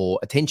accountants, or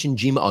attention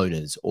gym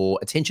owners, or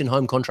attention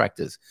home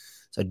contractors.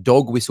 So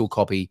dog whistle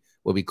copy,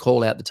 where we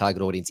call out the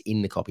target audience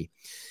in the copy.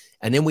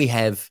 And then we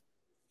have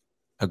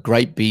a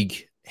great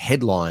big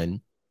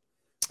headline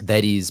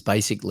that is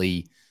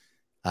basically,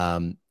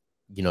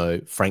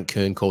 Frank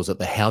Kern calls it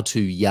the how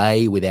to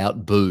yay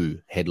without boo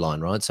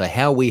headline, right? So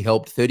how we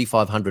helped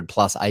 3,500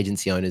 plus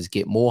agency owners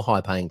get more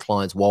high paying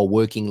clients while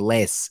working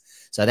less.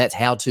 So that's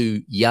how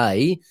to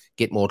yay,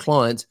 get more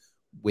clients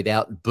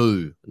without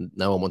boo.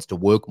 No one wants to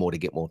work more to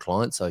get more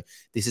clients. So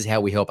this is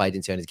how we help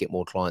agency owners get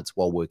more clients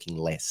while working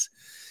less.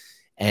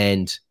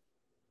 And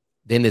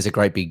then there's a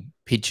great big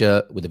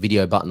picture with a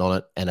video button on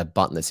it and a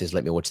button that says,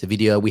 let me watch the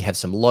video. We have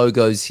some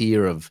logos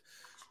here of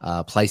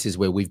places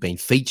where we've been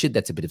featured.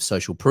 That's a bit of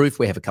social proof.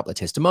 We have a couple of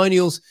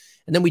testimonials,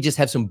 and then we just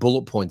have some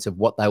bullet points of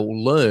what they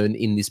will learn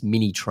in this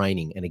mini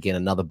training. And again,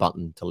 another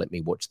button to let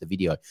me watch the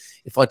video.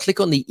 If I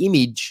click on the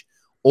image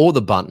or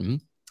the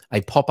button,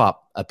 a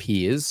pop-up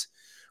appears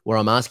where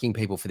I'm asking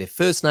people for their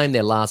first name,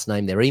 their last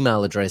name, their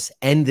email address,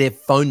 and their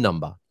phone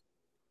number.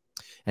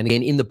 And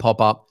again, in the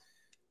pop-up,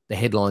 the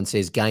headline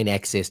says, gain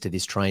access to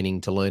this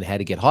training to learn how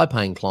to get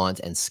high-paying clients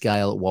and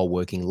scale while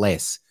working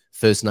less.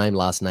 First name,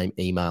 last name,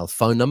 email,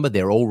 phone number.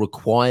 They're all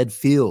required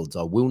fields.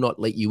 I will not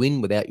let you in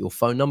without your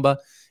phone number.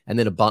 And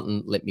then a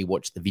button, let me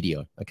watch the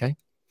video, okay?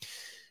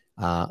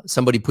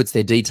 Somebody puts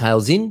their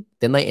details in,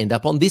 then they end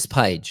up on this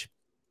page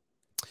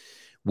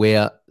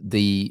where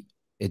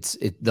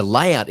the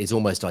layout is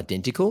almost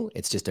identical.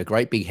 It's just a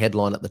great big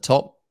headline at the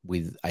top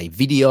with a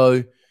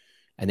video,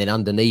 and then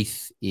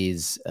underneath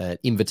is an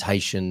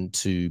invitation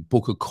to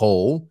book a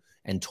call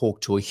and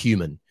talk to a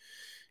human.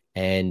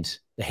 And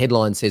the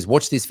headline says,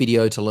 watch this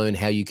video to learn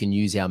how you can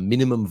use our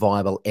minimum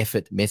viable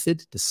effort method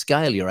to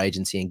scale your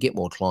agency and get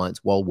more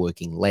clients while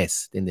working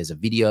less. Then there's a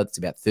video that's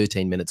about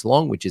 13 minutes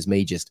long, which is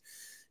me just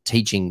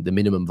teaching the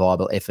minimum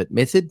viable effort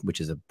method,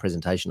 which is a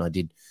presentation I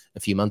did a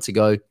few months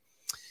ago.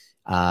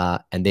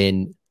 And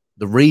then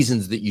the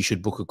reasons that you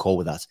should book a call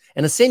with us.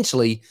 And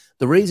essentially,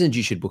 the reasons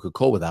you should book a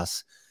call with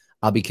us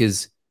are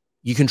because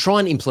you can try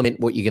and implement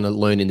what you're going to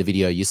learn in the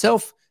video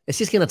yourself. It's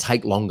just going to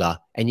take longer,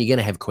 and you're going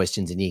to have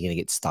questions and you're going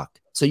to get stuck.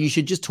 So you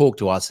should just talk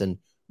to us and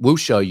we'll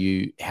show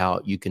you how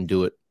you can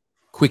do it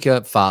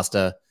quicker,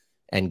 faster,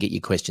 and get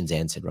your questions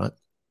answered, right?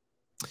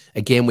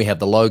 Again, we have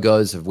the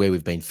logos of where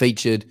we've been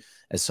featured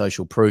as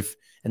social proof.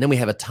 And then we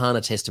have a ton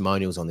of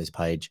testimonials on this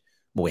page.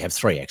 Well, we have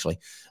 3 actually.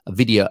 A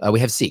video,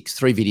 we have 6,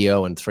 3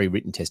 video and 3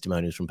 written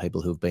testimonials from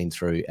people who have been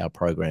through our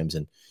programs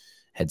and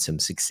had some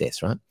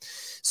success, right?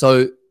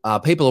 So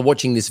people are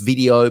watching this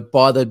video.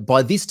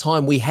 By this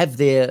time, we have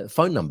their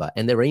phone number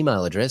and their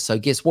email address. So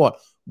guess what?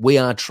 We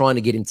are trying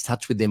to get in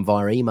touch with them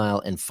via email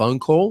and phone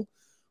call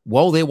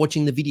while they're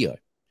watching the video.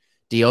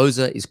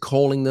 Dioza is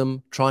calling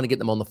them, trying to get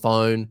them on the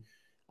phone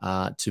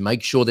to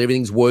make sure that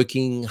everything's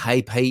working.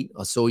 Hey, Pete,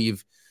 I saw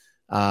you've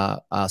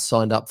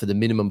signed up for the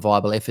minimum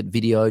viable effort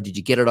video. Did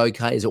you get it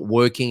okay? Is it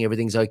working?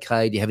 Everything's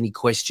okay? Do you have any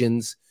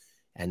questions?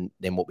 And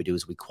then what we do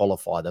is we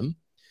qualify them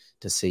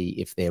to see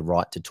if they're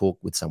right to talk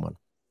with someone.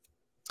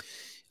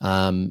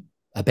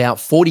 About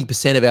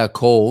 40% of our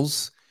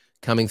calls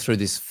coming through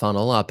this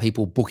funnel are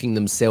people booking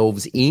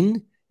themselves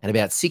in, and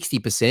about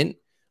 60%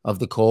 of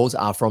the calls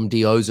are from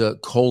Dioza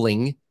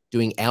calling,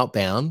 doing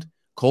outbound,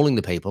 calling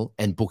the people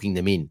and booking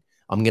them in.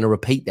 I'm going to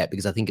repeat that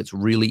because I think it's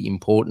really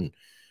important.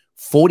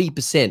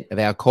 40% of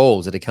our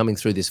calls that are coming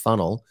through this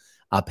funnel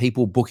are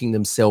people booking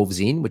themselves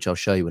in, which I'll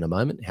show you in a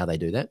moment how they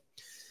do that.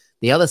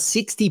 The other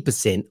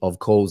 60% of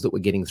calls that we're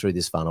getting through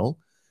this funnel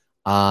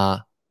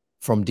are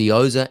from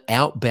Dioza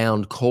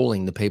outbound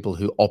calling the people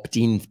who opt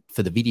in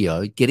for the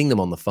video, getting them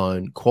on the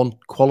phone,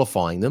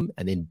 qualifying them,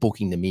 and then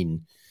booking them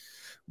in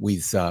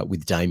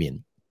with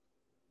Damien.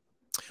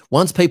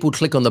 Once people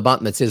click on the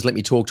button that says, let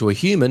me talk to a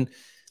human,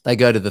 they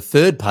go to the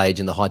 3rd page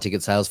in the high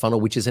ticket sales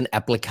funnel, which is an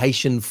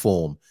application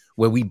form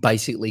where we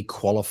basically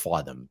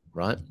qualify them,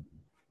 right?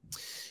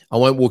 I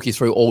won't walk you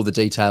through all the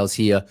details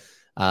here.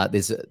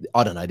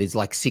 There's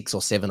like 6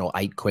 or 7 or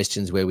 8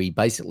 questions where we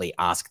basically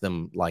ask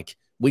them, like,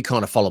 we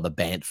kind of follow the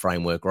BANT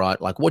framework, right?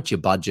 Like, what's your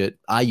budget?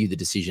 Are you the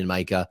decision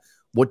maker?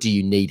 What do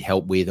you need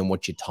help with? And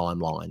what's your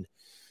timeline?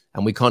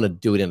 And we kind of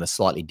do it in a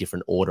slightly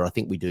different order. I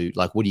think we do,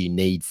 like, what do you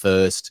need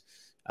first?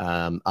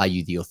 Are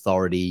you the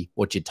authority?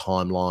 What's your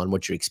timeline?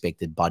 What's your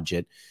expected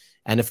budget?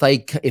 And if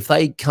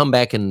they come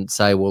back and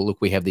say, well, look,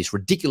 we have these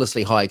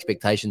ridiculously high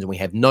expectations and we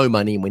have no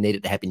money and we need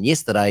it to happen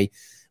yesterday,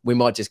 we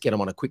might just get them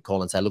on a quick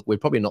call and say, look, we're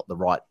probably not the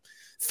right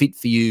fit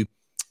for you.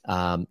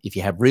 If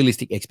you have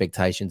realistic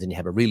expectations and you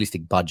have a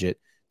realistic budget,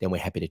 then we're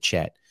happy to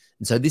chat.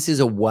 And so this is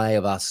a way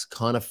of us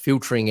kind of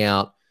filtering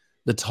out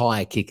the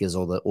tire kickers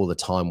or the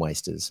time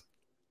wasters.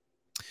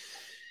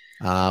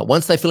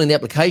 Once they fill in the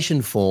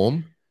application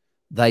form,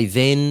 they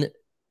then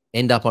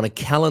end up on a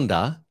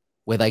calendar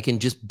where they can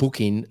just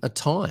book in a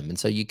time. And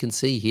so you can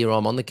see here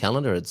I'm on the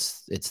calendar.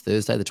 It's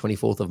Thursday, the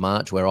 24th of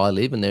March where I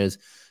live, and there's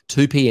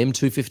 2 p.m.,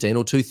 2:15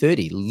 or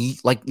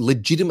 2:30. Like,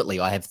 legitimately,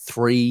 I have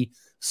 3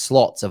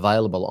 slots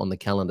available on the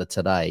calendar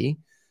today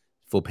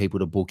for people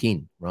to book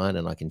in, right?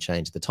 And I can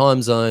change the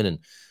time zone. And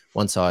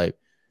once I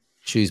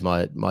choose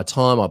my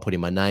time, I put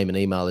in my name and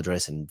email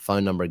address and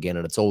phone number again,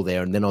 and it's all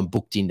there. And then I'm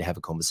booked in to have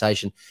a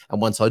conversation.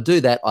 And once I do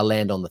that, I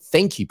land on the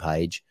thank you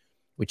page,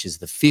 which is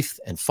the 5th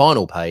and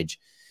final page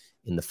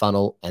in the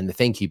funnel. And the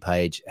thank you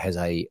page has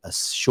a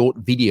short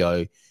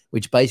video,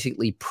 which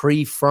basically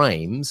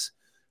pre-frames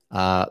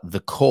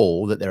the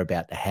call that they're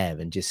about to have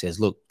and just says,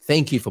 look,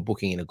 thank you for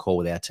booking in a call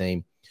with our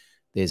team.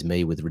 There's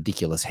me with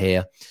ridiculous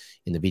hair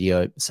in the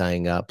video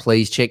saying,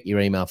 please check your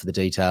email for the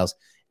details.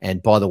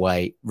 And by the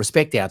way,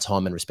 respect our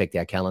time and respect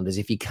our calendars.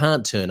 If you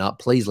can't turn up,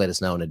 please let us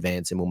know in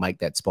advance and we'll make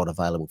that spot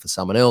available for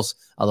someone else.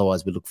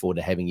 Otherwise, we look forward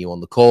to having you on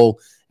the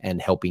call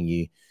and helping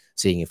you,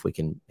 seeing if we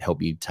can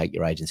help you take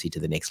your agency to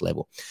the next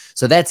level.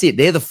 So that's it.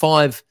 They're the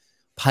 5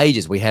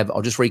 pages we have.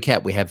 I'll just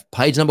recap. We have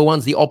page number 1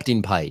 is the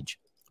opt-in page.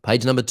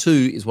 Page number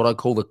 2 is what I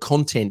call the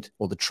content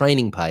or the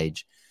training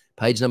page.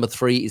 Page number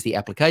 3 is the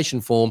application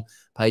form.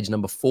 Page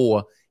number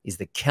 4 is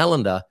the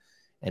calendar.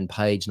 And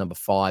page number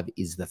 5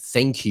 is the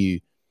thank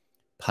you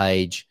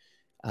page.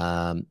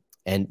 And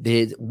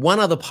there's one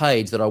other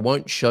page that I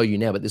won't show you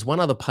now, but there's one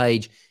other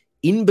page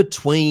in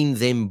between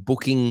them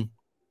booking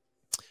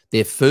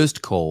their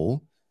first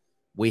call.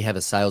 We have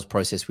a sales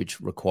process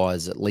which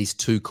requires at least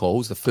 2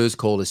 calls. The first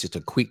call is just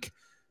a quick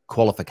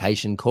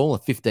qualification call, a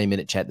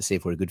 15-minute chat to see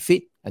if we're a good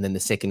fit. And then the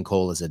second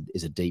call is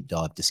a deep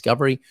dive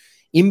discovery.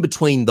 In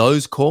between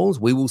those calls,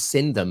 we will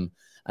send them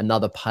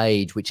another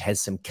page which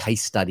has some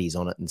case studies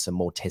on it and some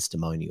more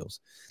testimonials.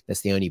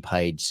 That's the only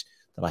page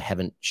that I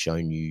haven't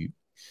shown you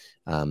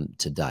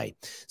today.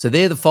 So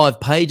they're the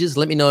 5 pages.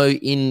 Let me know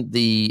in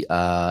the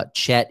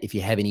chat if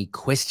you have any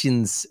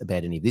questions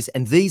about any of this.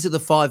 And these are the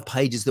 5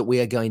 pages that we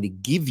are going to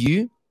give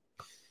you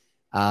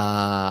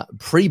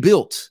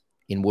pre-built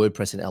in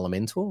WordPress and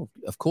Elementor.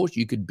 Of course,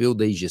 you could build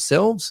these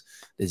yourselves.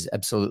 There's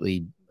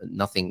absolutely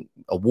nothing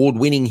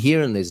award-winning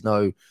here, and there's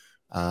no,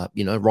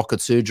 you know, rocket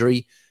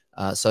surgery,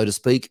 so to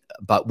speak.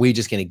 But we're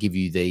just going to give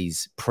you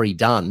these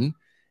pre-done,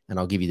 and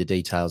I'll give you the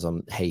details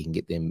on how you can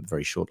get them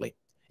very shortly.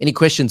 Any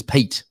questions,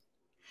 Pete?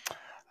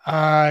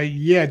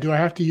 Yeah. Do I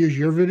have to use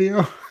your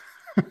video?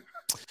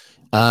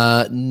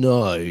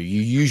 No,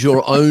 you use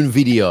your own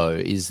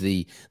video.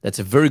 That's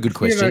a very good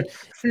question. I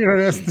figured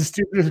I'd ask the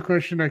stupidest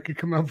question I could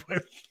come up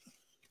with.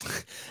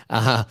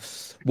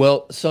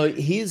 Well, so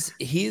here's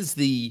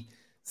the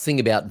thing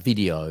about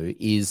video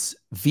is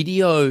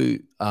James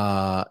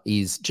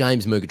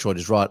Murgatroyd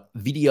is right.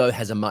 Video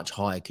has a much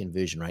higher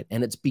conversion rate,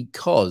 and it's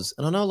because,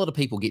 and I know a lot of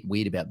people get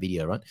weird about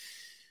video, right?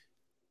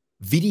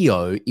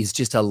 Video is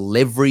just a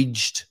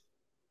leveraged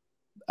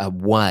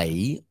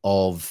way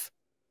of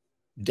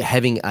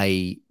having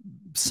a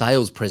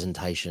sales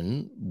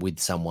presentation with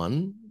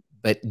someone,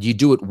 but you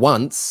do it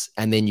once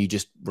and then you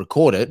just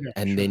record it,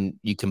 and then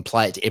you can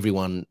play it to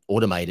everyone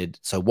automated.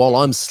 So while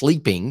I'm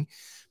sleeping,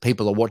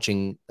 people are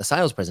watching a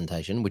sales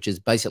presentation, which is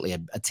basically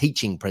a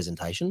teaching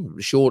presentation,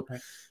 a short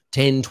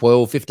 10,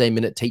 12,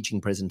 15-minute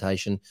teaching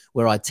presentation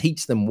where I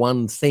teach them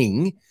one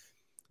thing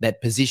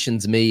that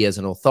positions me as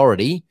an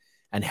authority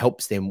and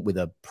helps them with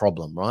a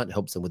problem, right? It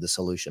helps them with a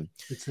solution.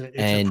 It's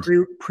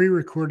a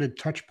pre-recorded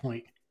touch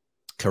point.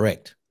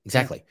 Correct.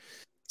 Exactly. Yeah.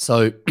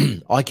 So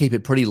I keep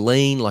it pretty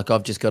lean. Like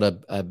I've just got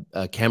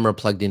a camera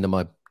plugged into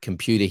my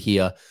computer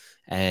here,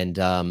 and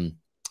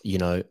you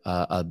know,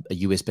 a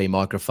USB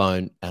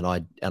microphone, and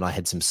I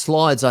had some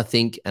slides, I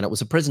think, and it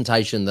was a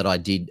presentation that I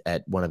did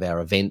at one of our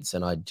events,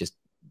 and I just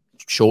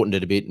shortened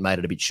it a bit and made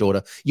it a bit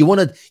shorter. You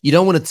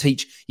don't want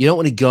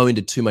to go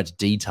into too much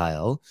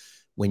detail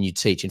when you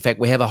teach. In fact,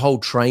 we have a whole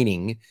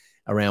training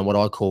around what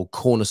I call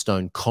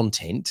cornerstone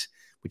content,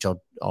 which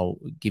I'll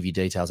give you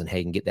details on how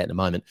you can get that in a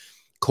moment.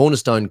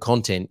 Cornerstone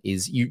content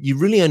is you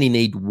really only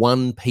need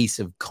one piece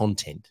of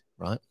content,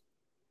 right?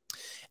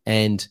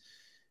 And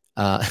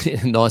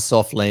nice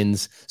soft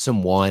lens,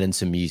 some wine and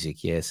some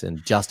music, yes,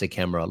 and just a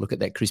camera. Look at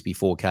that crispy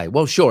 4K.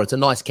 Well, sure, it's a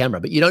nice camera,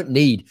 but you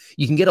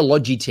can get a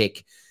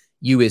Logitech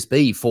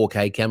USB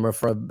 4K camera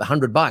for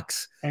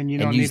 $100, and you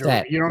don't need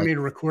a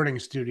recording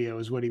studio,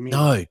 is what he means.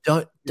 No,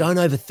 don't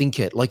overthink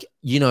it. Like,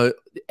 you know,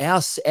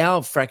 our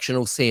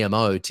fractional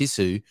CMO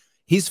Tisu,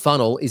 his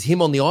funnel is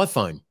him on the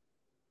iPhone,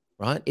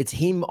 right? It's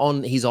him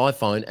on his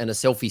iPhone and a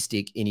selfie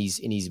stick in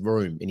his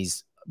room,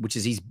 which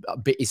is his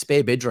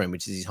spare bedroom,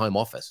 which is his home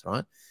office,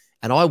 right?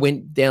 And I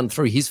went down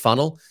through his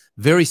funnel,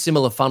 very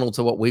similar funnel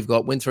to what we've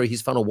got, went through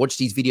his funnel, watched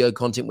his video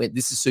content, went,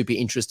 this is super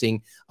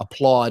interesting,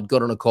 applied,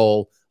 got on a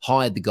call,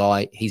 hired the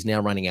guy. He's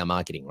now running our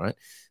marketing, right?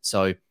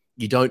 So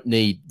you don't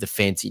need the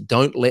fancy.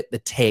 Don't let the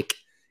tech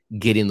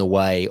get in the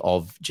way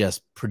of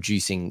just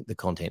producing the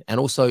content. And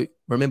also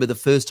remember, the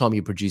first time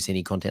you produce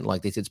any content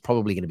like this, it's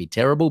probably going to be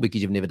terrible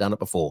because you've never done it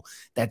before.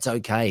 That's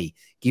okay.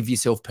 Give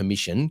yourself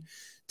permission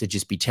to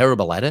just be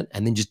terrible at it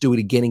and then just do it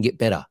again and get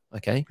better.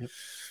 Okay.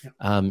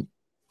 Yep.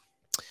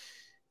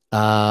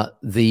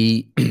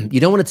 You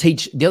don't want to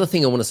teach. The other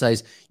thing I want to say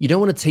is you don't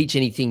want to teach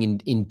anything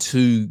in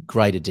too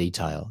great a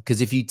detail,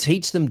 because if you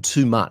teach them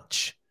too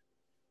much,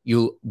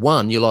 you'll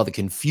either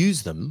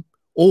confuse them,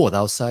 or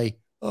they'll say,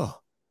 oh,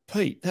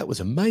 Pete, that was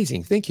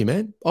amazing. Thank you,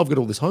 man. I've got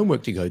all this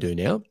homework to go do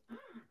now.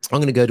 I'm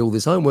going to go do all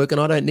this homework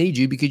and I don't need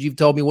you because you've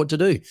told me what to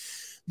do.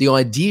 The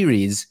idea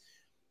is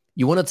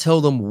you want to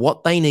tell them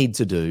what they need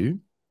to do,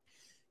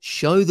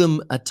 show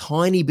them a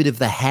tiny bit of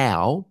the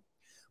how,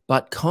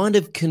 but kind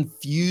of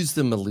confuse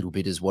them a little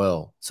bit as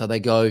well. So they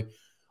go,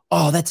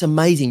 oh, that's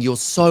amazing. You're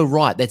so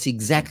right. That's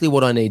exactly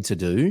what I need to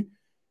do,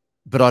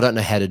 but I don't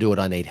know how to do it.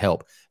 I need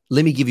help.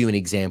 Let me give you an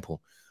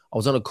example. I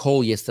was on a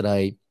call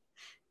yesterday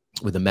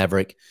with a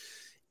Maverick,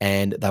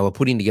 and they were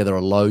putting together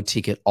a low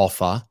ticket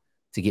offer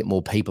to get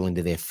more people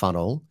into their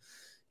funnel.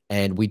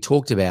 And we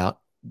talked about,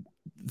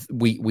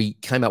 we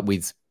came up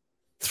with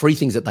 3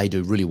 things that they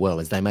do really well.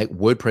 Is they make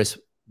WordPress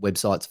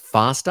websites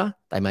faster,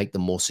 they make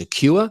them more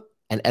secure,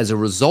 and as a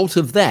result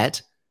of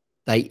that,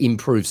 they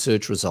improve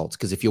search results.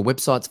 Because if your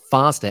website's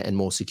faster and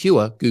more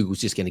secure,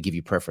 Google's just going to give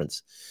you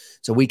preference.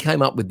 So we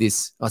came up with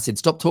this. I said,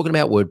 stop talking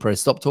about WordPress,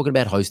 stop talking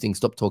about hosting,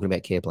 stop talking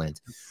about care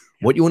plans.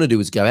 What you want to do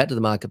is go out to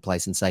the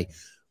marketplace and say,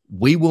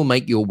 we will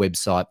make your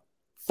website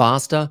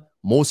faster,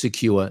 more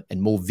secure,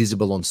 and more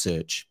visible on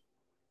search.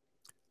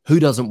 Who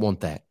doesn't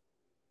want that,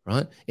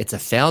 right? It's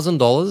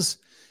 $1,000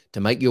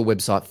 to make your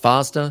website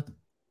faster,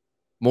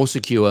 more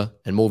secure,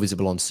 and more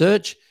visible on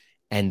search.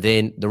 And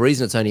then the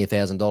reason it's only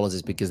 $1,000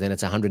 is because then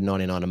it's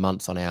 $199 a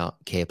month on our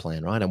care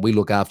plan, right? And we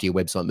look after your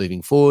website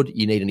moving forward.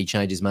 You need any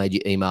changes made, you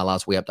email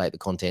us, we update the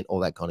content, all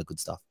that kind of good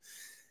stuff.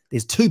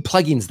 There's 2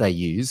 plugins they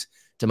use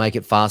to make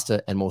it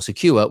faster and more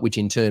secure, which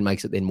in turn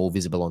makes it then more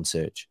visible on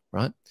search,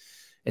 right?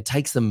 It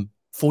takes them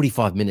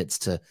 45 minutes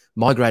to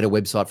migrate a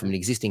website from an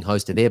existing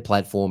host to their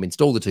platform,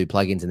 install the 2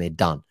 plugins, and they're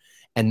done.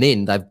 And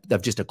then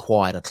they've just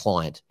acquired a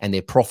client and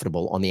they're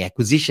profitable on the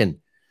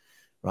acquisition,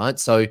 right?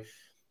 So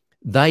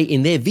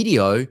in their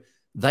video,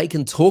 they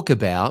can talk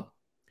about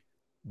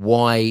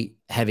why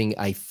having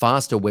a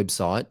faster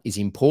website is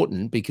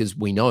important, because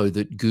we know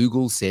that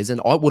Google says, and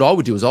what I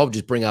would do is I would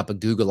just bring up a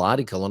Google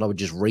article and I would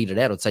just read it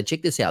out. I'd say,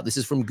 check this out. This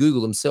is from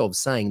Google themselves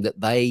saying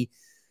that they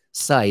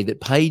say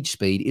that page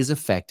speed is a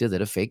factor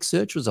that affects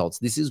search results.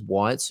 This is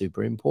why it's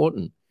super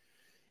important.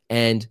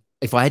 And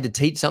if I had to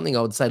teach something,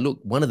 I would say, look,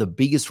 one of the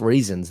biggest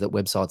reasons that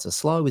websites are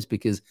slow is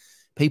because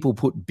people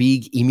put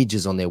big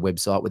images on their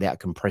website without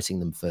compressing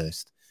them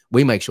first.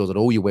 We make sure that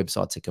all your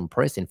websites are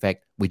compressed. In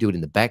fact, we do it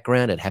in the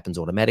background. It happens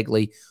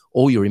automatically.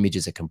 All your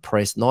images are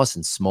compressed, nice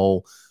and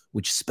small,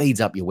 which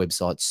speeds up your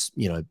websites,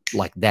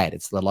 like that.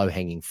 It's the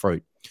low-hanging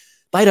fruit.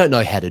 They don't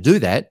know how to do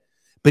that,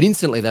 but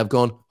instantly they've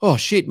gone, oh,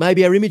 shit,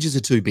 maybe our images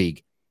are too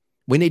big.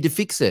 We need to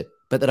fix it,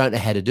 but they don't know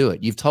how to do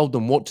it. You've told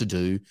them what to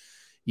do.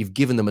 You've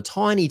given them a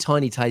tiny,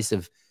 tiny taste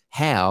of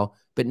how,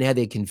 but now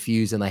they're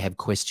confused and they have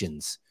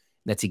questions.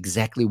 That's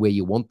exactly where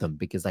you want them,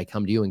 because they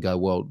come to you and go,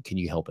 well, can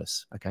you help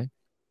us? Okay.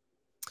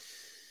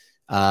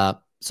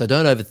 So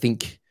don't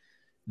overthink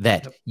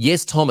that. Yep.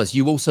 Yes, Thomas,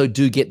 you also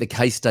do get the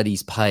case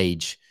studies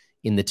page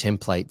in the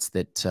templates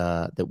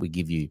that we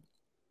give you.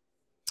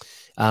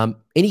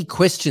 Any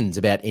questions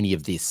about any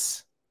of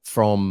this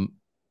from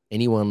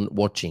anyone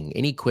watching?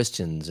 Any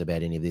questions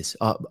about any of this?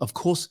 Of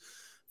course,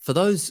 for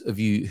those of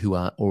you who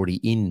are already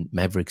in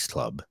Mavericks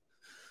Club,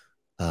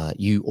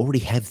 you already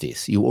have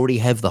this. You already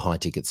have the high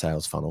ticket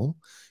sales funnel.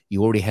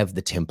 You already have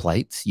the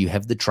templates, you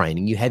have the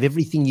training, you have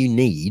everything you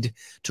need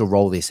to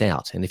roll this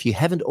out. And if you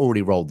haven't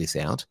already rolled this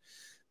out,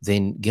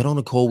 then get on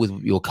a call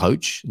with your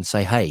coach and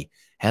say, hey,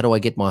 how do I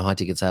get my high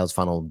ticket sales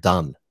funnel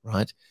done,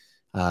 right?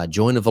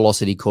 Join a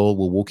velocity call.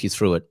 We'll walk you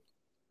through it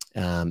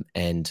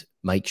and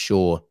make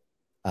sure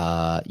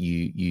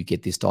you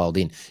get this dialed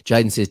in.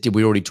 Jaden says, did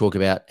we already talk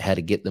about how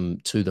to get them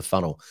to the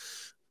funnel?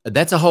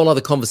 That's a whole other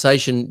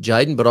conversation,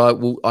 Jaden, but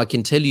I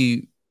can tell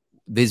you,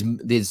 there's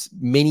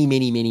many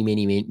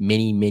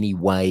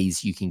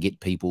ways you can get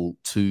people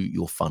to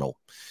your funnel.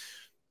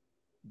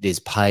 There's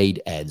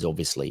paid ads,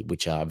 obviously,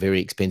 which are very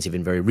expensive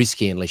and very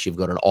risky unless you've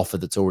got an offer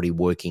that's already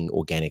working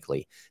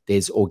organically.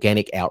 There's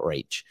organic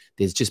outreach.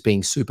 There's just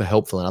being super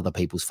helpful in other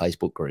people's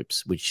Facebook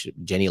groups, which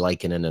Jenny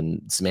Lakenin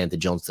and Samantha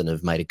Johnston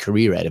have made a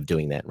career out of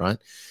doing that, right?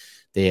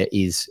 There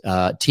is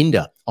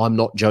Tinder. I'm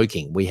not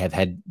joking. We have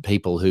had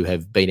people who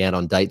have been out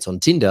on dates on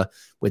Tinder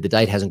where the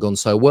date hasn't gone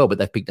so well, but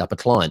they've picked up a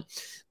client.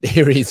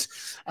 There is,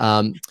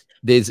 now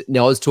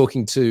I was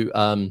talking to,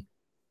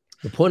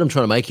 the point I'm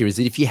trying to make here is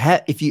that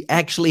if you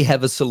actually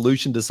have a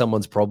solution to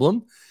someone's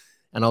problem,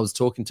 and I was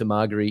talking to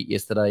Marguerite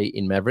yesterday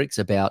in Mavericks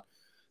about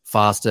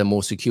faster,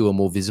 more secure,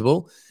 more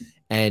visible,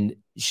 and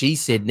she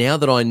said, now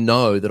that I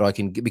know that I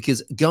can,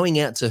 because going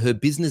out to her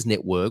business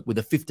network with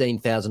a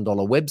 $15,000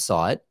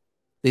 website,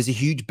 there's a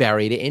huge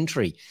barrier to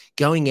entry.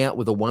 Going out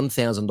with a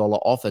 $1,000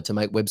 offer to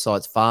make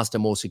websites faster,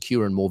 more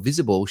secure, and more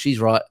visible, she's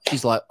right.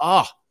 She's like,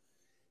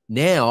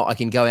 now I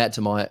can go out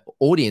to my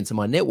audience and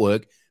my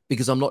network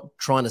because I'm not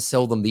trying to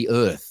sell them the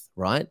earth,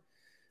 right?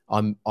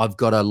 I've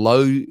got a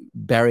low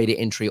barrier to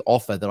entry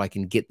offer that I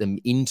can get them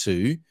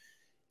into,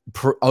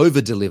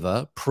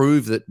 over-deliver,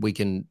 prove that we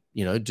can,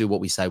 do what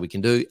we say we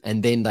can do,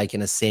 and then they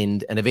can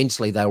ascend, and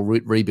eventually they'll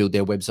rebuild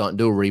their website and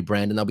do a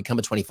rebrand, and they'll become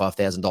a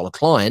 $25,000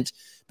 client,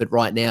 but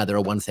right now they're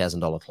a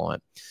 $1,000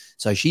 client.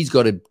 So she's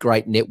got a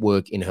great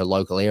network in her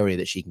local area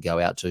that she can go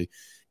out to,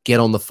 get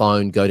on the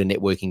phone, go to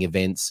networking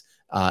events,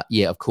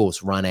 of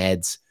course, run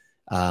ads.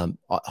 I'm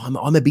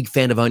a big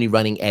fan of only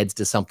running ads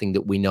to something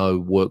that we know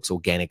works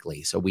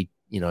organically. So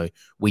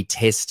we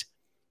test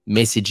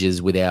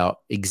messages with our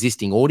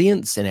existing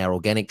audience and our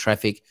organic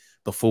traffic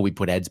before we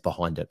put ads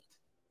behind it.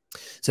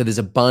 So there's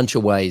a bunch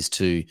of ways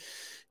to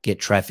get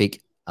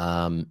traffic.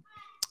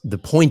 The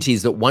point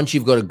is that once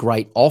you've got a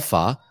great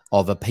offer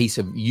of a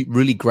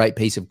really great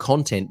piece of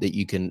content that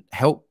you can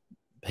help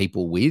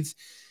people with,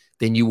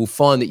 then you will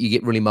find that you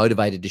get really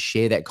motivated to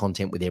share that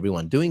content with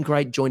everyone. Doing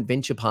great joint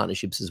venture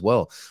partnerships as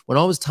well. When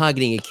I was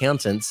targeting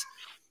accountants,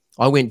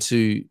 I would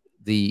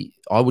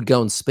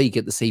go and speak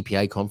at the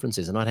CPA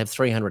conferences, and I'd have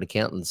 300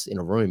 accountants in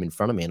a room in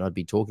front of me, and I'd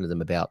be talking to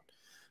them about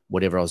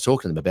whatever I was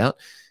talking to them about,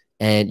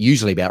 and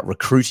usually about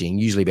recruiting,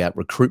 usually about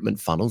recruitment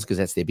funnels, because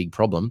that's their big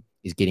problem,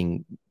 is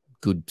getting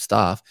good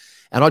staff.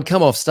 And I'd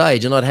come off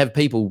stage and I'd have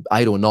people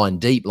 8 or 9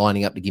 deep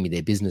lining up to give me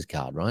their business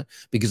card, right?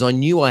 Because I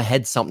knew I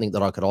had something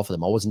that I could offer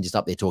them. I wasn't just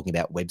up there talking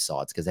about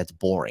websites, because that's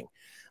boring.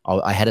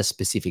 I had a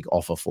specific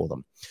offer for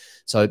them.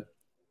 So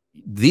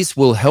this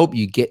will help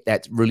you get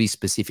that really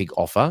specific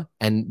offer.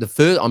 And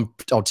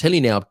I'll tell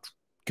you now,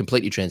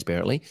 completely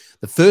transparently,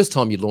 the first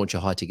time you launch a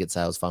high ticket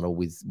sales funnel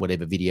with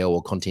whatever video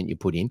or content you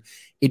put in,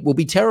 it will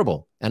be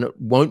terrible, and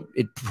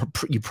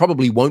you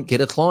probably won't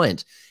get a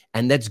client.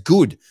 And that's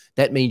good.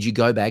 That means you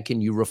go back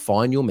and you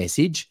refine your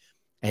message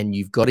and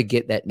you've got to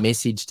get that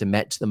message to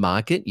match the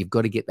market. You've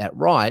got to get that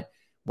right.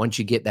 Once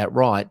you get that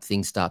right,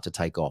 things start to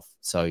take off.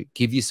 So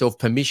give yourself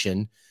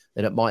permission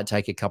that it might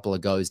take a couple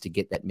of goes to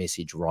get that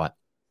message right.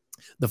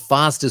 The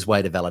fastest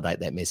way to validate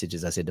that message,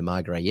 as I said to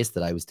Margaret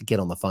yesterday, was to get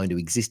on the phone to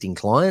existing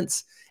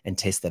clients and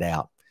test it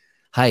out.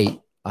 Hey,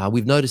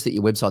 we've noticed that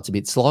your website's a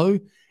bit slow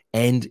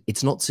and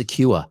it's not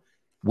secure.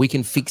 We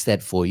can fix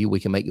that for you. We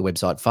can make your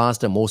website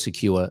faster, more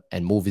secure,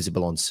 and more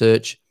visible on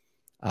search.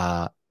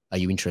 Are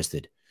you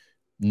interested?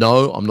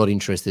 No, I'm not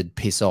interested.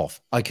 Piss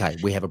off. Okay,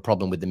 we have a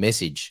problem with the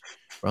message,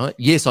 right?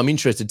 Yes, I'm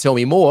interested. Tell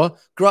me more.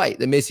 Great,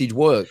 the message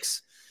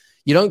works.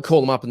 You don't call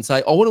them up and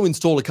say, I want to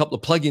install a couple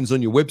of plugins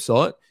on your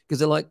website, because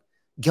they're like,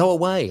 go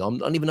away. I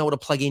don't even know what a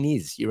plugin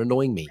is. You're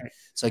annoying me.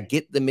 So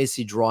get the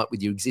message right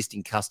with your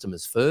existing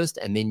customers first,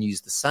 and then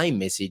use the same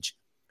message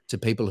to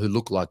people who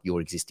look like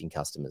your existing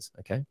customers,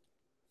 okay?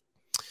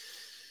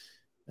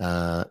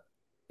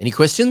 Any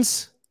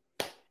questions?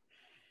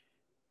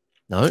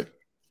 No?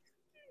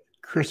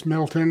 Chris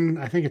Middleton,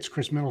 I think it's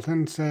Chris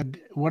Middleton, said,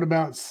 what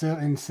about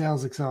in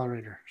Sales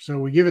Accelerator? So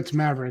we give it to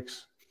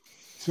Mavericks.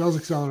 Sales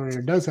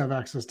Accelerator does have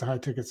access to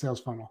high-ticket sales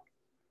funnel.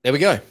 There we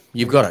go.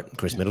 You've got it,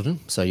 Chris Middleton.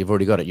 So you've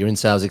already got it. You're in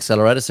Sales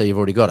Accelerator, so you've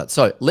already got it.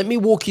 So let me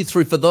walk you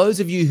through, for those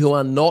of you who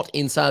are not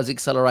in Sales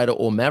Accelerator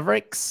or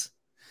Mavericks,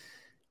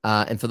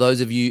 and for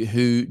those of you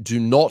who do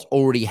not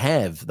already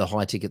have the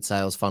high-ticket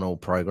sales funnel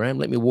program,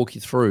 let me walk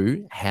you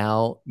through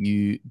how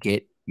you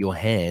get your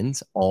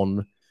hands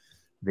on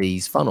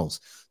these funnels.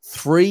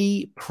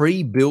 3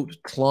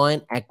 pre-built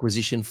client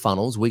acquisition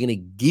funnels. We're going to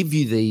give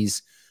you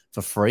these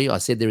for free. I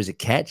said there is a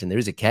catch, and there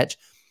is a catch.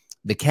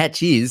 The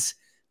catch is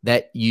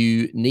that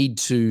you need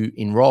to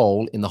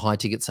enroll in the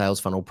high-ticket sales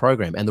funnel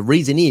program. And the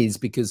reason is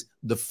because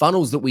the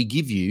funnels that we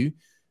give you,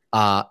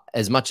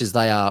 as much as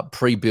they are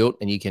pre-built,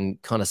 and you can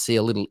kind of see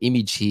a little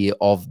image here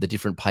of the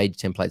different page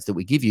templates that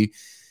we give you,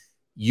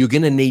 you're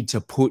going to need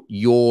to put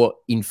your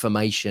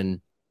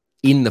information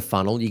in the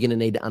funnel. You're going to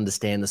need to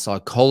understand the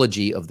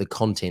psychology of the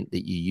content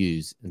that you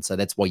use. And so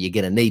that's why you're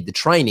going to need the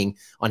training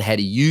on how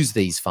to use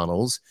these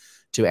funnels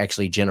to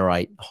actually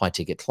generate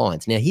high-ticket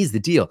clients. Now, here's the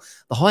deal.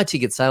 The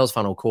high-ticket sales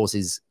funnel course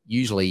is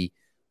usually,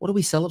 what do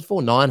we sell it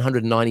for?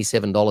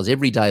 $997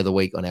 every day of the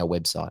week on our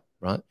website,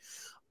 right?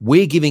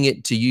 We're giving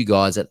it to you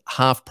guys at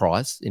half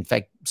price. In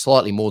fact,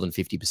 slightly more than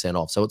 50%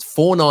 off. So it's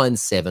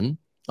 $497.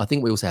 I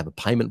think we also have a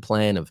payment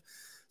plan of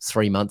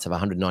 3 months of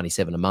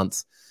 $197 a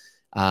month.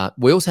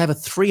 We also have a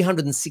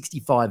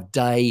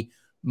 365-day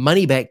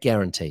money-back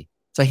guarantee.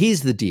 So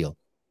here's the deal.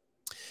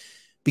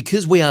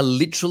 Because we are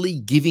literally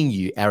giving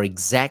you our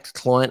exact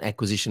client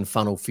acquisition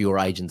funnel for your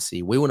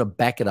agency, we want to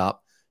back it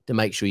up to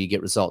make sure you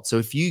get results. So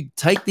if you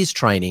take this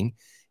training,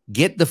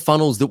 get the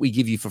funnels that we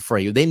give you for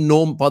free. Then,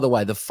 by the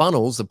way, the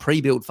funnels, the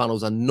pre-built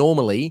funnels, are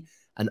normally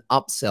an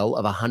upsell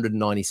of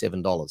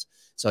 $197.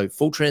 So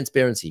full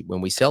transparency,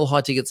 when we sell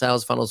high-ticket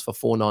sales funnels for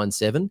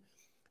 $497,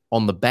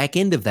 on the back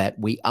end of that,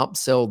 we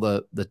upsell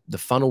the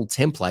funnel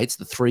templates,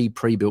 the 3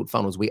 pre-built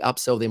funnels, we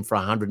upsell them for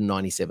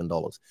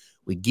 $197.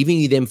 We're giving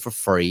you them for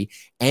free,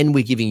 and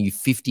we're giving you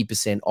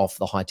 50% off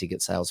the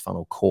high-ticket sales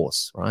funnel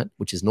course, right?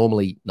 Which is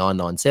normally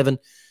 $997.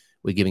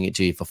 We're giving it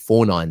to you for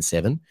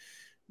 $497.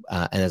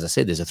 And as I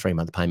said, there's a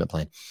 3-month payment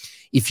plan.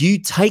 If you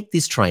take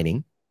this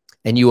training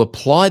and you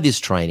apply this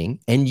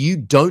training and you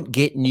don't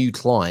get new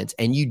clients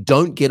and you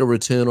don't get a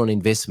return on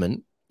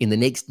investment in the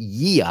next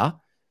year,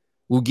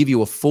 we'll give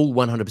you a full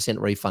 100%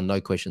 refund,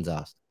 no questions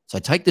asked. So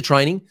take the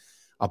training,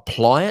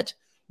 apply it,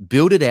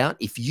 build it out.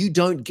 If you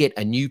don't get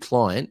a new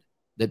client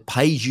that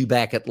pays you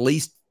back at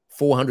least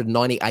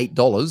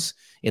 $498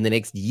 in the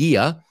next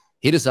year,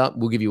 hit us up.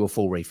 We'll give you a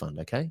full refund,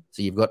 okay?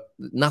 So you've got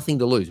nothing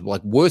to lose.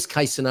 Like, worst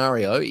case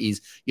scenario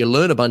is you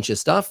learn a bunch of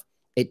stuff,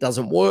 it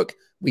doesn't work,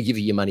 we give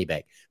you your money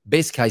back.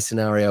 Best case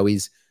scenario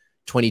is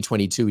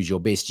 2022 is your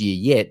best year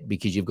yet,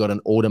 because you've got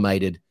an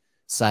automated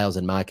sales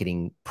and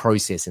marketing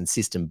process and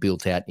system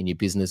built out in your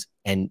business,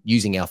 and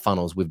using our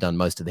funnels, we've done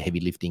most of the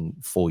heavy lifting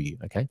for you,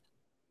 okay?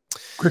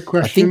 Quick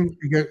question,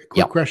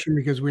 question,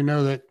 because we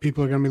know that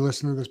people are going to be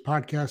listening to this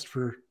podcast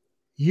for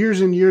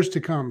years and years to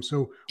come.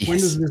 So when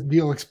does this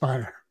deal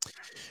expire?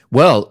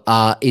 Well,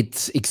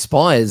 it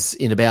expires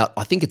in about,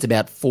 I think it's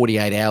about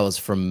 48 hours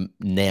from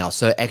now.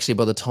 So actually,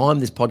 by the time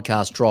this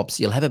podcast drops,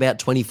 you'll have about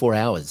 24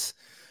 hours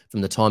from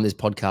the time this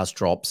podcast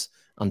drops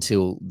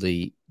until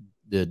the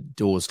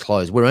doors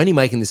close. We're only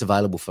making this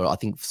available for, I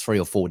think, 3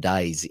 or 4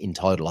 days in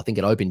total. I think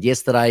it opened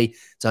yesterday.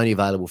 It's only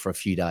available for a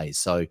few days.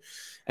 So,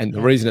 and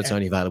the reason it's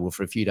only available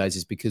for a few days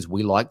is because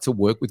we like to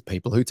work with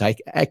people who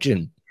take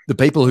action. The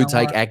people who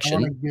take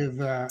action.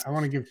 I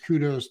want to give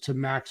kudos to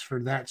Max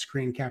for that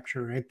screen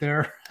capture right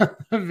there.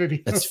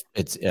 Video.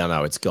 I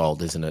know it's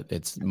gold, isn't it?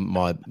 It's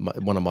my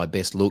one of my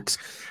best looks.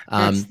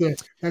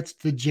 That's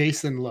the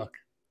Jason look.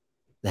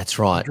 That's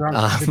right.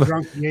 The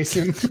drunk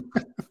Jason.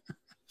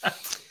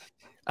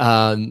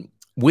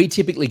 We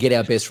typically get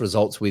our best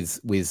results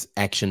with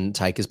action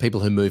takers, people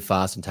who move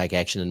fast and take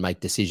action and make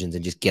decisions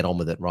and just get on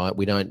with it, right?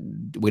 We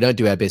don't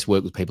do our best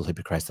work with people who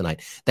procrastinate.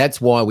 That's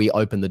why we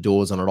open the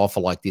doors on an offer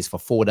like this for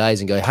 4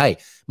 days and go, hey,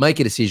 make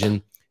a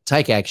decision,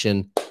 take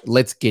action.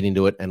 Let's get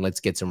into it and let's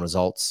get some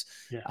results.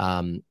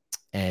 Yeah.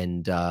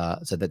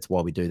 So that's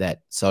why we do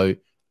that. So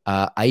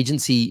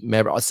Agency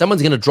Maverick,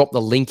 someone's going to drop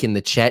the link in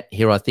the chat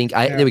here, I think.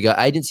 There we go,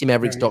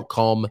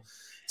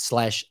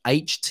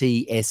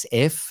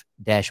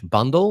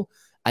 agencymavericks.com/HTSF-bundle,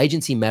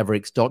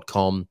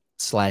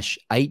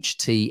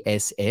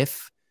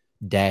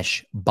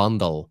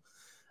 agencymavericks.com/HTSF-bundle.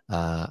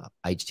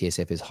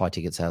 HTSF is high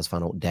ticket sales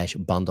funnel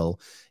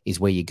 -bundle is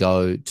where you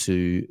go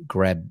to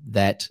grab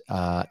that,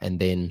 and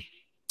then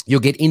you'll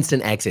get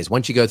instant access.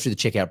 Once you go through the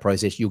checkout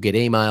process, you'll get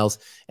emails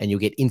and you'll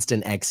get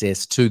instant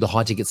access to the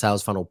high ticket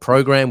sales funnel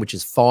program, which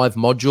is 5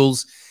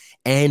 modules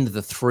and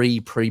the 3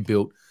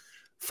 pre-built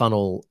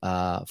funnels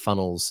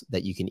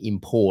that you can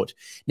import.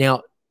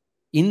 Now,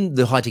 in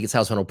the high ticket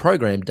sales funnel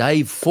program,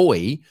 Dave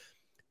Foy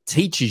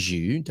teaches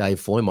you,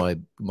 Dave Foy,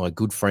 my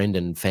good friend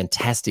and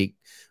fantastic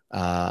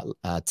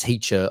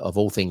teacher of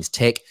all things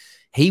tech,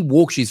 he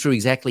walks you through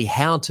exactly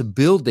how to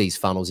build these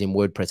funnels in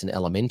WordPress and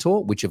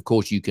Elementor, which of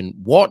course you can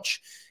watch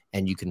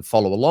and you can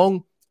follow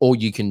along, or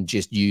you can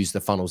just use the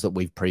funnels that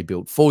we've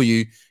pre-built for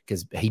you,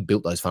 because he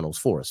built those funnels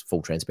for us,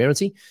 full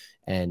transparency.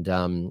 And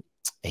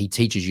he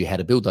teaches you how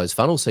to build those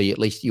funnels, so at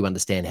least you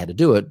understand how to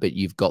do it, but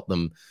you've got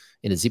them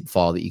in a zip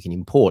file that you can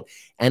import.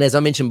 And as I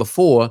mentioned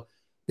before,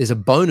 there's a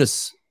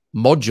bonus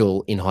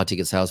module in high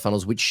ticket sales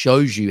funnels which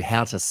shows you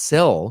how to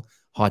sell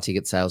high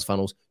ticket sales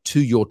funnels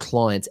to your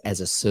clients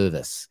as a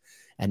service.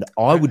 And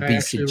I would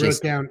be suggesting,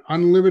 wrote down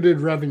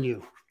unlimited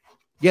revenue.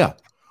 Yeah,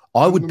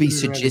 I would be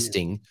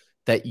suggesting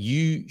that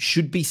you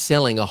should be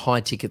selling a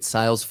high ticket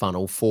sales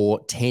funnel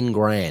for 10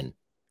 grand.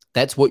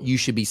 That's what you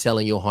should be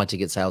selling your high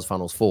ticket sales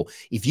funnels for.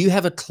 If you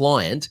have a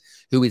client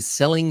who is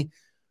selling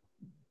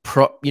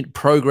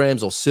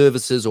programs or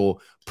services or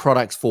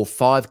products for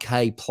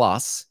 5K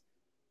plus,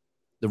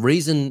 the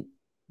reason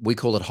we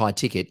call it high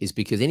ticket is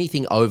because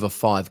anything over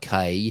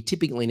 5K, you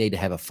typically need to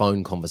have a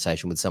phone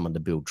conversation with someone to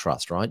build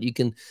trust, right? You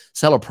can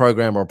sell a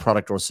program or a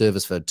product or a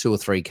service for 2 or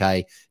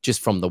 3K just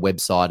from the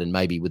website and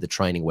maybe with a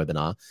training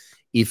webinar.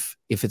 If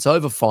it's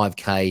over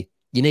 5K,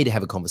 you need to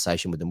have a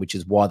conversation with them, which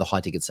is why the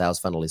high ticket sales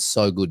funnel is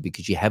so good,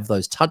 because you have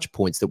those touch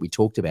points that we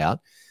talked about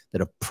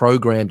that are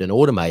programmed and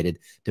automated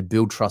to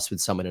build trust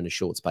with someone in a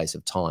short space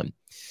of time.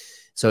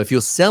 So if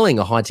you're selling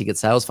a high ticket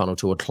sales funnel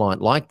to a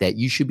client like that,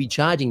 you should be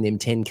charging them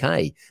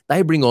 10K.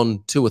 They bring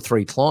on 2 or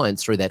 3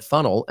 clients through that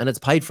funnel and it's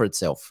paid for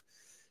itself.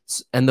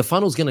 And the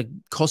funnel's going to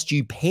cost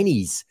you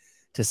pennies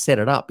to set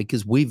it up,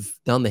 because we've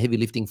done the heavy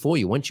lifting for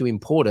you. Once you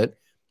import it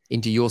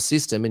into your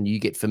system and you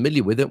get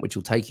familiar with it, which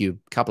will take you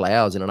a couple of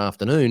hours in an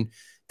afternoon,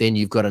 then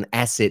you've got an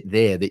asset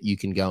there that you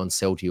can go and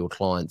sell to your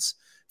clients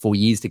for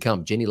years to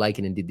come. Jenny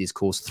Lakenin did this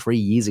course 3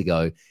 years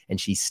ago,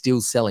 and she's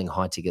still selling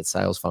high ticket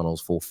sales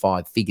funnels for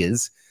 5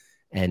 figures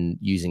and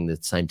using the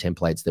same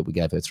templates that we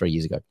gave her 3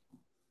 years ago.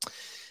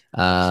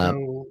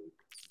 So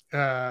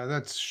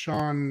that's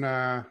Sean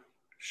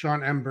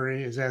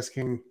Embry is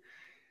asking,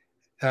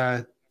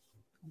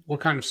 what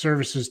kind of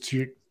services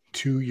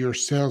to your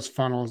sales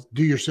funnels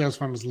do your sales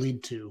funnels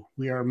lead to?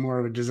 We are more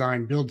of a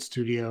design build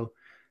studio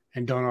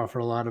and don't offer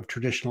a lot of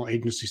traditional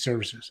agency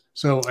services.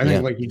 So I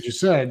think, like you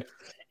just said,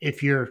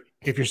 if you're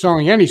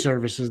selling any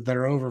services that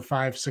are over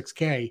 5,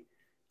 6K,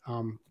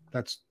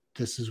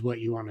 this is what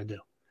you want to do.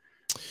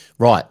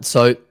 Right.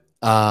 So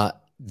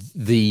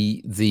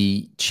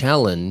the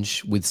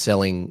challenge with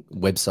selling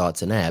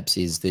websites and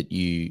apps is that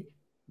you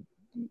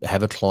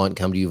have a client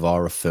come to you via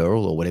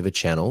referral or whatever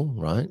channel,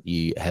 right?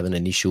 You have an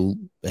initial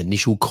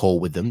call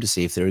with them to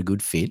see if they're a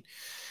good fit.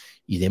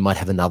 You then might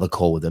have another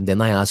call with them. Then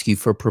they ask you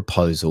for a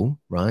proposal,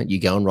 right? You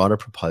go and write a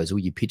proposal.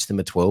 You pitch them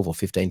a $12,000 or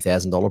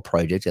 $15,000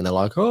 project, and they're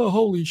like, "Oh,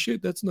 holy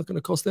shit, that's not going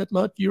to cost that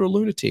much. You're a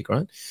lunatic,"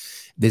 right?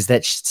 There's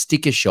that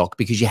sticker shock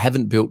because you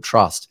haven't built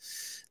trust.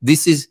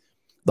 This is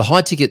the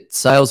high ticket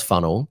sales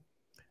funnel.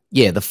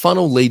 Yeah, the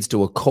funnel leads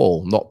to a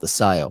call, not the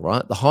sale,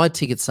 right? The high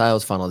ticket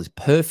sales funnel is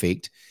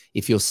perfect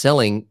if you're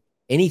selling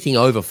anything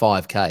over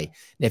 5K.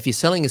 Now, if you're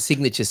selling a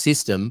signature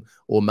system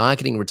or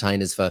marketing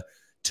retainers for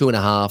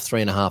 $2.5,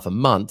 $3.5 a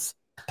month,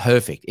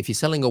 perfect. If you're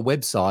selling a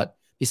website,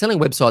 you're selling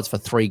websites for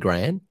 3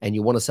 grand and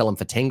you want to sell them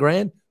for 10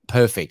 grand,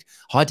 perfect.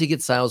 High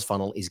ticket sales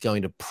funnel is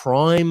going to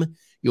prime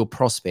your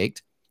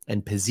prospect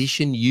and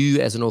position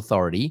you as an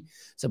authority.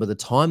 So by the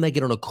time they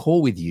get on a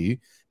call with you,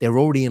 they're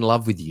already in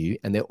love with you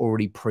and they're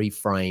already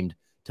pre-framed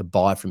to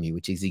buy from you,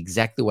 which is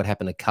exactly what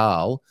happened to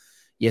Carl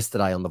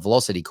yesterday on the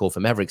Velocity call for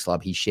Mavericks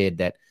Club. He shared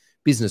that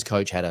business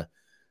coach had a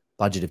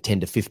budget of 10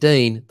 to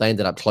 15. They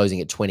ended up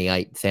closing at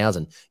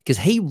 28,000 because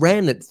he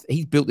ran it.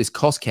 He built this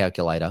cost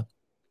calculator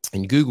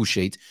in Google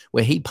Sheets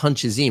where he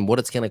punches in what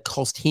it's going to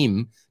cost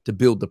him to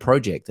build the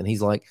project. And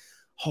he's like,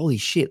 holy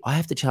shit, I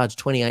have to charge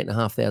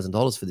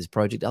 $28,500 for this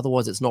project.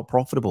 Otherwise it's not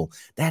profitable.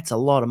 That's a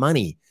lot of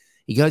money.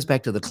 He goes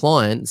back to the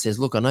client and says,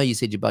 look, I know you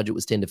said your budget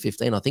was 10 to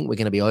 15. I think we're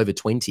going to be over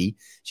 20.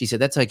 She said,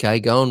 that's okay.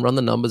 Go and run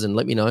the numbers and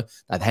let me know.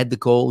 They've had the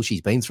call.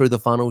 She's been through the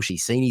funnel.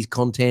 She's seen his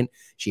content.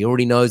 She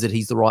already knows that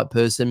he's the right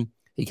person.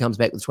 He comes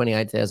back with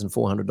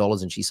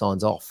 $28,400 and she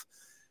signs off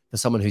for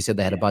someone who said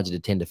they had a budget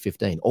of 10 to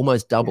 15,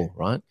 almost double,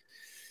 right?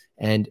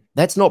 And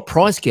that's not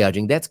price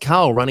gouging. That's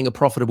Carl running a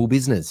profitable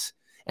business.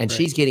 And Right.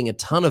 she's getting a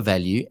ton of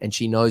value, and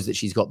she knows that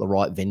she's got the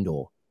right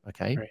vendor.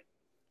 Okay. Right.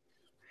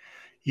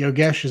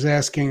 Yogesh is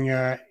asking,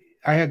 I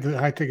had the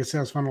high ticket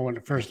sales funnel when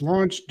it first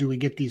launched. Do we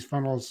get these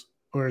funnels,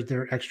 or is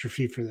there extra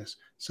fee for this?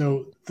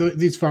 So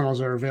these funnels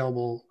are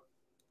available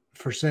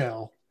for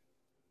sale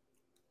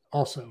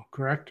also,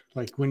 correct?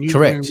 Like when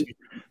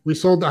we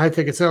sold the high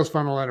ticket sales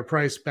funnel at a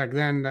price back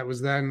then, that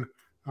was then.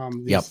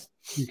 Yep.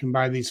 You can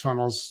buy these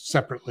funnels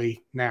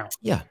separately now.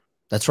 Yeah,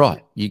 that's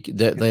right. You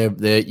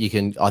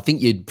can. I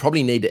think you'd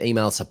probably need to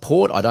email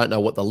support. I don't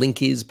know what the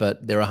link is,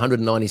 but they're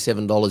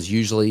 $197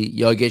 usually.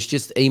 Yogesh,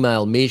 just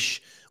email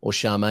Mish or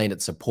Charmaine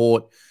at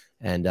support,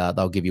 and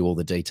they'll give you all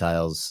the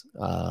details.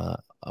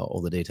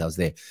 All the details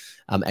there.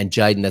 And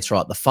Jaden, that's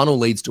right. The funnel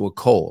leads to a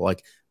call.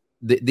 Like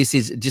this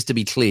is, just to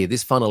be clear,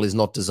 this funnel is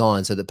not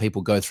designed so that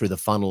people go through the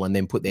funnel and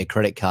then put their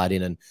credit card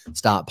in and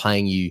start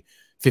paying you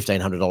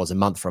 $1,500 a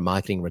month for a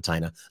marketing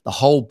retainer. The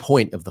whole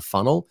point of the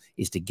funnel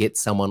is to get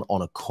someone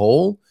on a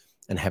call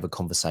and have a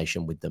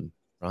conversation with them,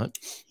 right?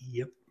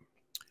 Yep.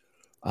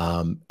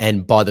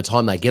 And by the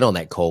time they get on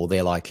that call,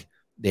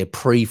 they're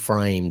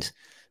pre-framed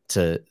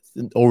to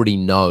already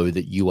know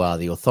that you are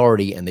the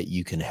authority and that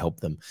you can help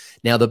them.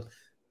 Now,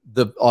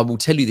 I will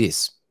tell you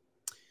this: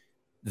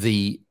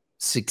 the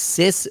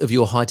success of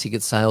your high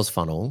ticket sales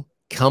funnel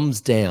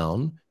comes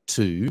down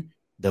to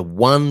the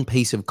one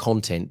piece of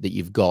content that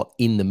you've got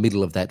in the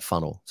middle of that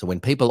funnel. So when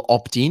people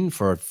opt in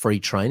for a free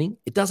training,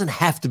 it doesn't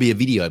have to be a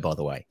video, by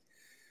the way.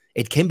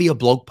 It can be a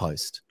blog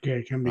post. Yeah,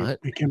 it can be. Right?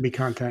 It can be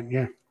content.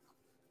 Yeah.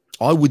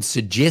 I would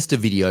suggest a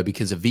video,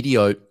 because a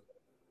video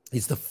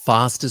is the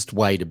fastest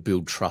way to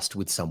build trust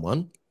with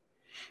someone,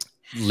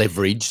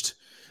 leveraged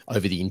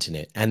over the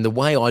internet. And the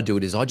way I do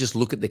it is I just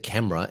look at the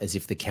camera as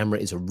if the camera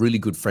is a really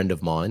good friend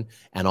of mine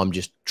and I'm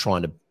just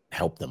trying to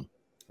help them,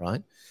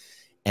 right?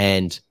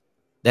 And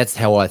that's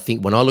how I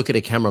think. When I look at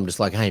a camera, I'm just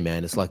like, hey,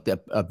 man, it's like an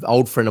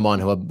old friend of mine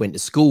who I went to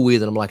school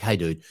with, and I'm like, hey,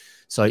 dude,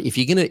 so if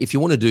you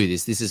want to do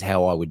this, this is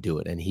how I would do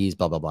it. And here's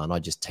blah, blah, blah. And I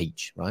just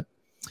teach, right?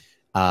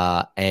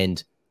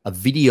 And a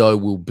video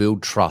will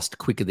build trust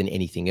quicker than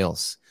anything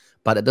else.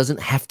 But it doesn't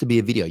have to be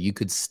a video. You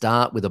could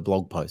start with a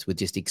blog post with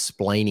just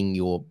explaining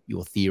your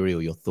theory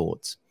or your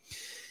thoughts.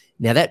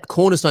 Now, that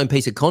cornerstone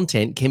piece of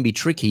content can be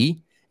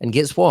tricky. And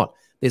guess what?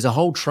 There's a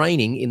whole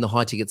training in the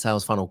high ticket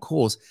sales funnel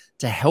course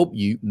to help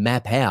you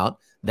map out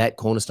that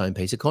cornerstone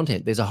piece of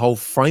content. There's a whole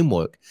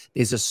framework.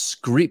 There's a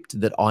script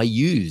that I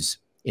use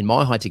in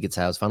my high ticket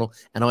sales funnel,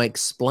 and I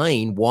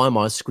explain why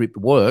my script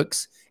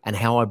works and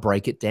how I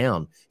break it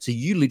down. So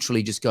you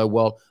literally just go,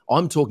 well,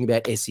 I'm talking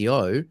about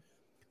SEO.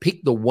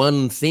 Pick the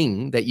one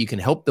thing that you can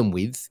help them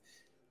with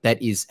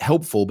that is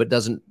helpful but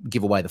doesn't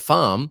give away the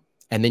farm,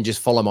 and then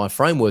just follow my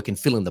framework and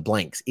fill in the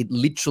blanks. It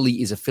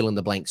literally is a fill in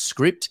the blank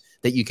script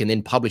that you can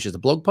then publish as a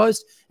blog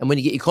post. And when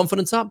you get your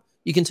confidence up,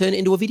 you can turn it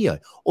into a video,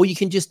 or you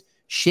can just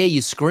share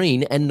your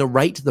screen and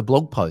narrate the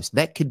blog post.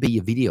 That could be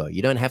your video.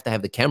 You don't have to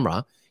have the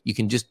camera. You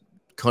can just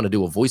kind of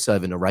do a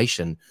voiceover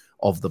narration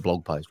of the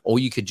blog post, or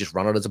you could just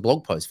run it as a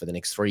blog post for the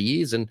next 3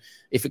 years. And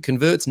if it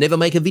converts, never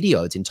make a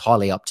video. It's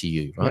entirely up to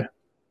you, right? Yeah.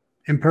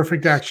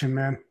 Imperfect action,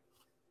 man.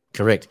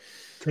 Correct.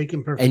 Take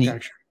imperfect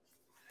action.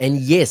 And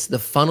yes, the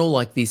funnel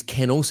like this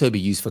can also be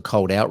used for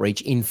cold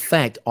outreach. In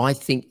fact, I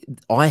think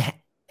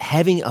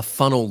having a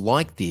funnel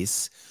like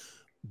this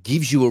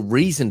gives you a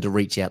reason to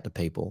reach out to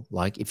people.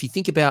 Like if you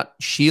think about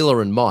Sheila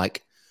and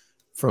Mike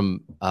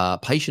from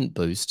Patient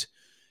Boost,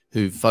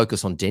 who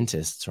focus on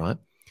dentists, right?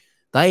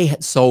 They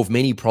solve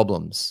many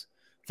problems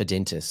for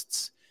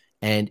dentists.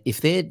 And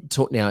if they're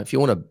now, if you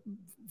want to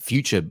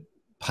future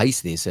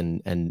pace this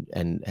and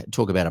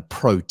talk about a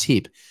pro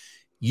tip,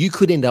 you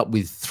could end up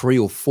with 3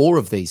 or 4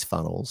 of these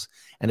funnels.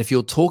 And if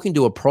you're talking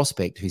to a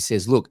prospect who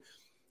says, look,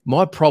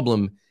 my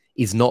problem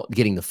is not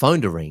getting the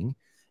phone to ring.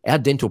 Our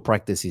dental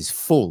practice is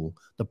full.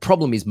 The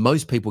problem is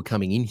most people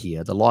coming in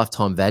here, the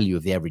lifetime value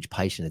of the average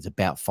patient is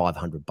about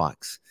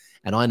 $500.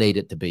 And I need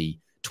it to be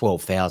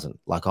 12,000.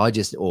 Like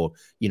or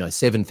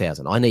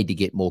 7,000. I need to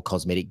get more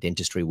cosmetic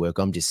dentistry work.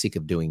 I'm just sick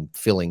of doing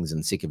fillings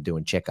and sick of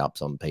doing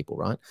checkups on people,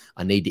 right?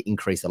 I need to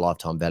increase the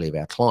lifetime value of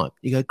our client.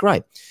 You go,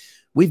 great.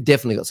 We've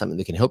definitely got something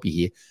that can help you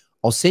here.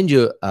 I'll send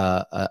you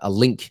a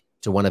link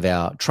to one of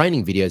our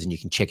training videos and you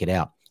can check it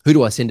out. Who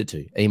do I send it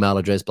to? Email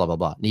address, blah, blah,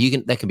 blah. Now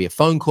that can be a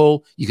phone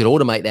call. You could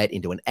automate that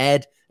into an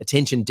ad.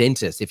 Attention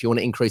dentist. If you want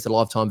to increase the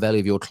lifetime value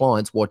of your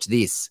clients, watch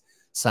this.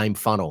 Same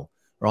funnel,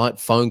 right?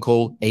 Phone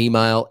call,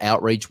 email,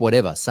 outreach,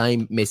 whatever.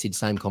 Same message,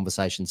 same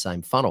conversation,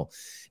 same funnel.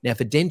 Now,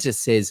 if a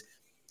dentist says,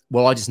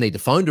 well, I just need the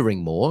phone to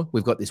ring more.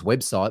 We've got this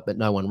website, but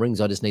no one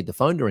rings. I just need the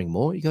phone to ring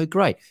more. You go,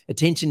 great.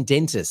 Attention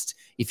dentist.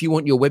 If you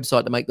want your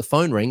website to make the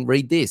phone ring,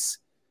 read this,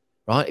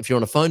 right? If you're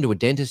on a phone to a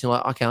dentist, you're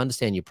like, okay, I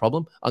understand your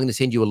problem. I'm going to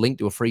send you a link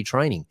to a free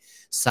training.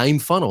 Same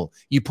funnel.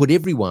 You put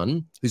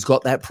everyone who's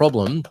got that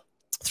problem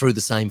through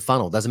the same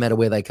funnel. Doesn't matter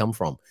where they come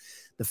from.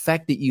 The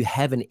fact that you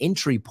have an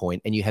entry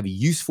point and you have a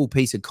useful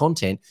piece of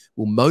content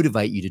will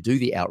motivate you to do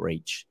the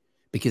outreach,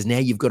 because now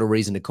you've got a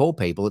reason to call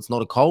people. It's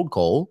not a cold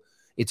call.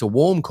 It's a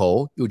warm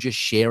call. You're just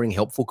sharing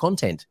helpful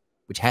content,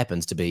 which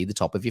happens to be the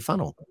top of your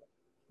funnel.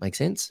 Make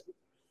sense?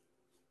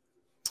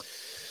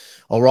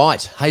 All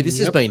right. Hey, this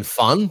has been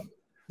fun.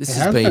 This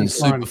has been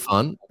super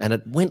fun. And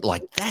it went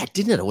like that,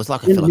 didn't it? It was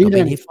like, I feel like I've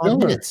been here 5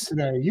 minutes.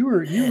 Today. You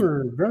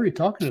were very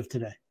talkative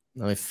today.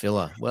 No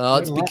filler. Well,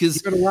 it's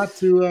because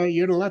you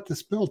had a lot to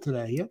spill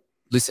today. Yep.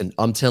 Listen,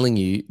 I'm telling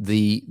you,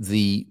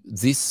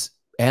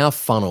 our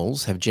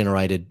funnels have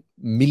generated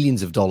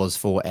millions of dollars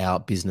for our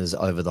business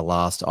over the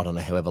last, I don't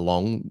know,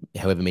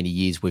 however many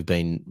years we've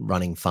been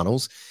running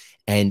funnels.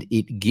 And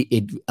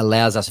it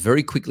allows us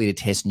very quickly to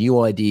test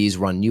new ideas,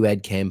 run new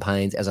ad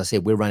campaigns. As I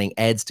said, we're running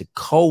ads to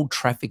cold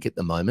traffic at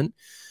the moment.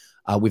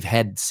 We've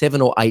had 7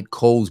 or 8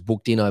 calls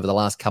booked in over the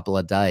last couple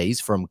of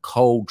days from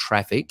cold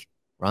traffic,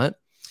 right?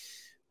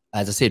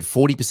 As I said,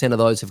 40% of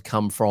those have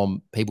come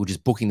from people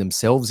just booking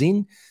themselves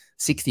in.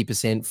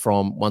 60%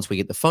 from once we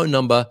get the phone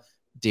number,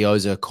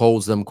 Dioza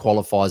calls them,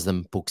 qualifies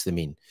them, books them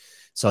in.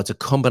 So it's a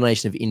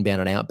combination of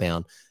inbound and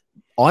outbound.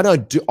 I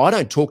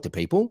don't talk to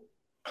people,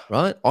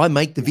 right? I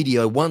make the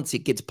video. Once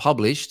it gets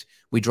published,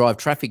 we drive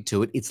traffic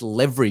to it. It's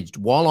leveraged.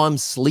 While I'm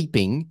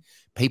sleeping,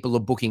 people are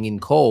booking in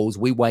calls.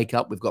 We wake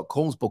up, we've got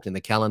calls booked in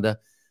the calendar.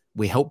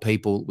 We help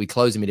people. We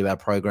close them into our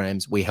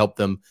programs. We help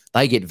them.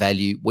 They get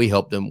value. We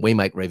help them. We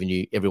make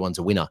revenue. Everyone's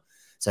a winner.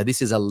 So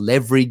this is a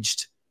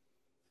leveraged,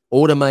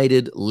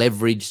 automated,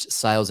 leveraged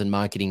sales and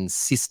marketing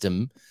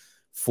system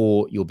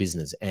for your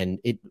business. And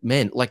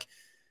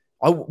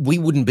we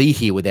wouldn't be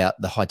here without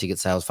the high ticket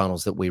sales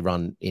funnels that we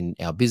run in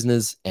our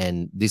business,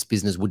 and this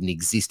business wouldn't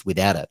exist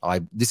without it.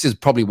 This is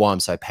probably why I'm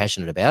so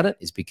passionate about it,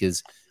 is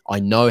because I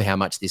know how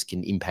much this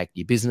can impact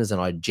your business,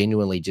 and I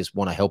genuinely just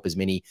want to help as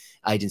many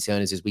agency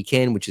owners as we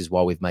can, which is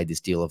why we've made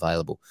this deal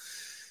available.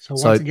 So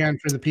once again,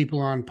 for the people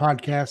on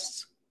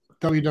podcasts,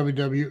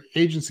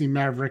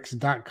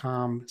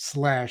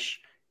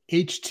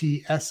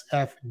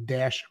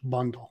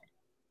 www.agencymavericks.com/HTSF-bundle.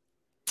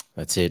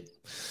 That's it.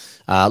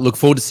 Look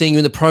forward to seeing you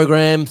in the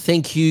program.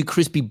 Thank you,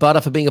 Crispy Butter,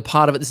 for being a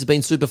part of it. This has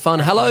been super fun.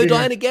 Hello,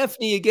 Diana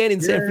Gaffney again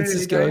in San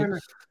Francisco. Diana.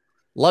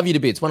 Love you to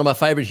bits. One of my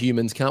favorite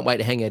humans. Can't wait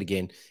to hang out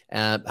again.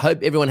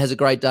 Hope everyone has a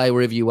great day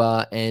wherever you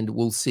are, and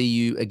we'll see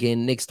you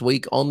again next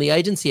week on the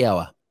Agency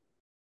Hour.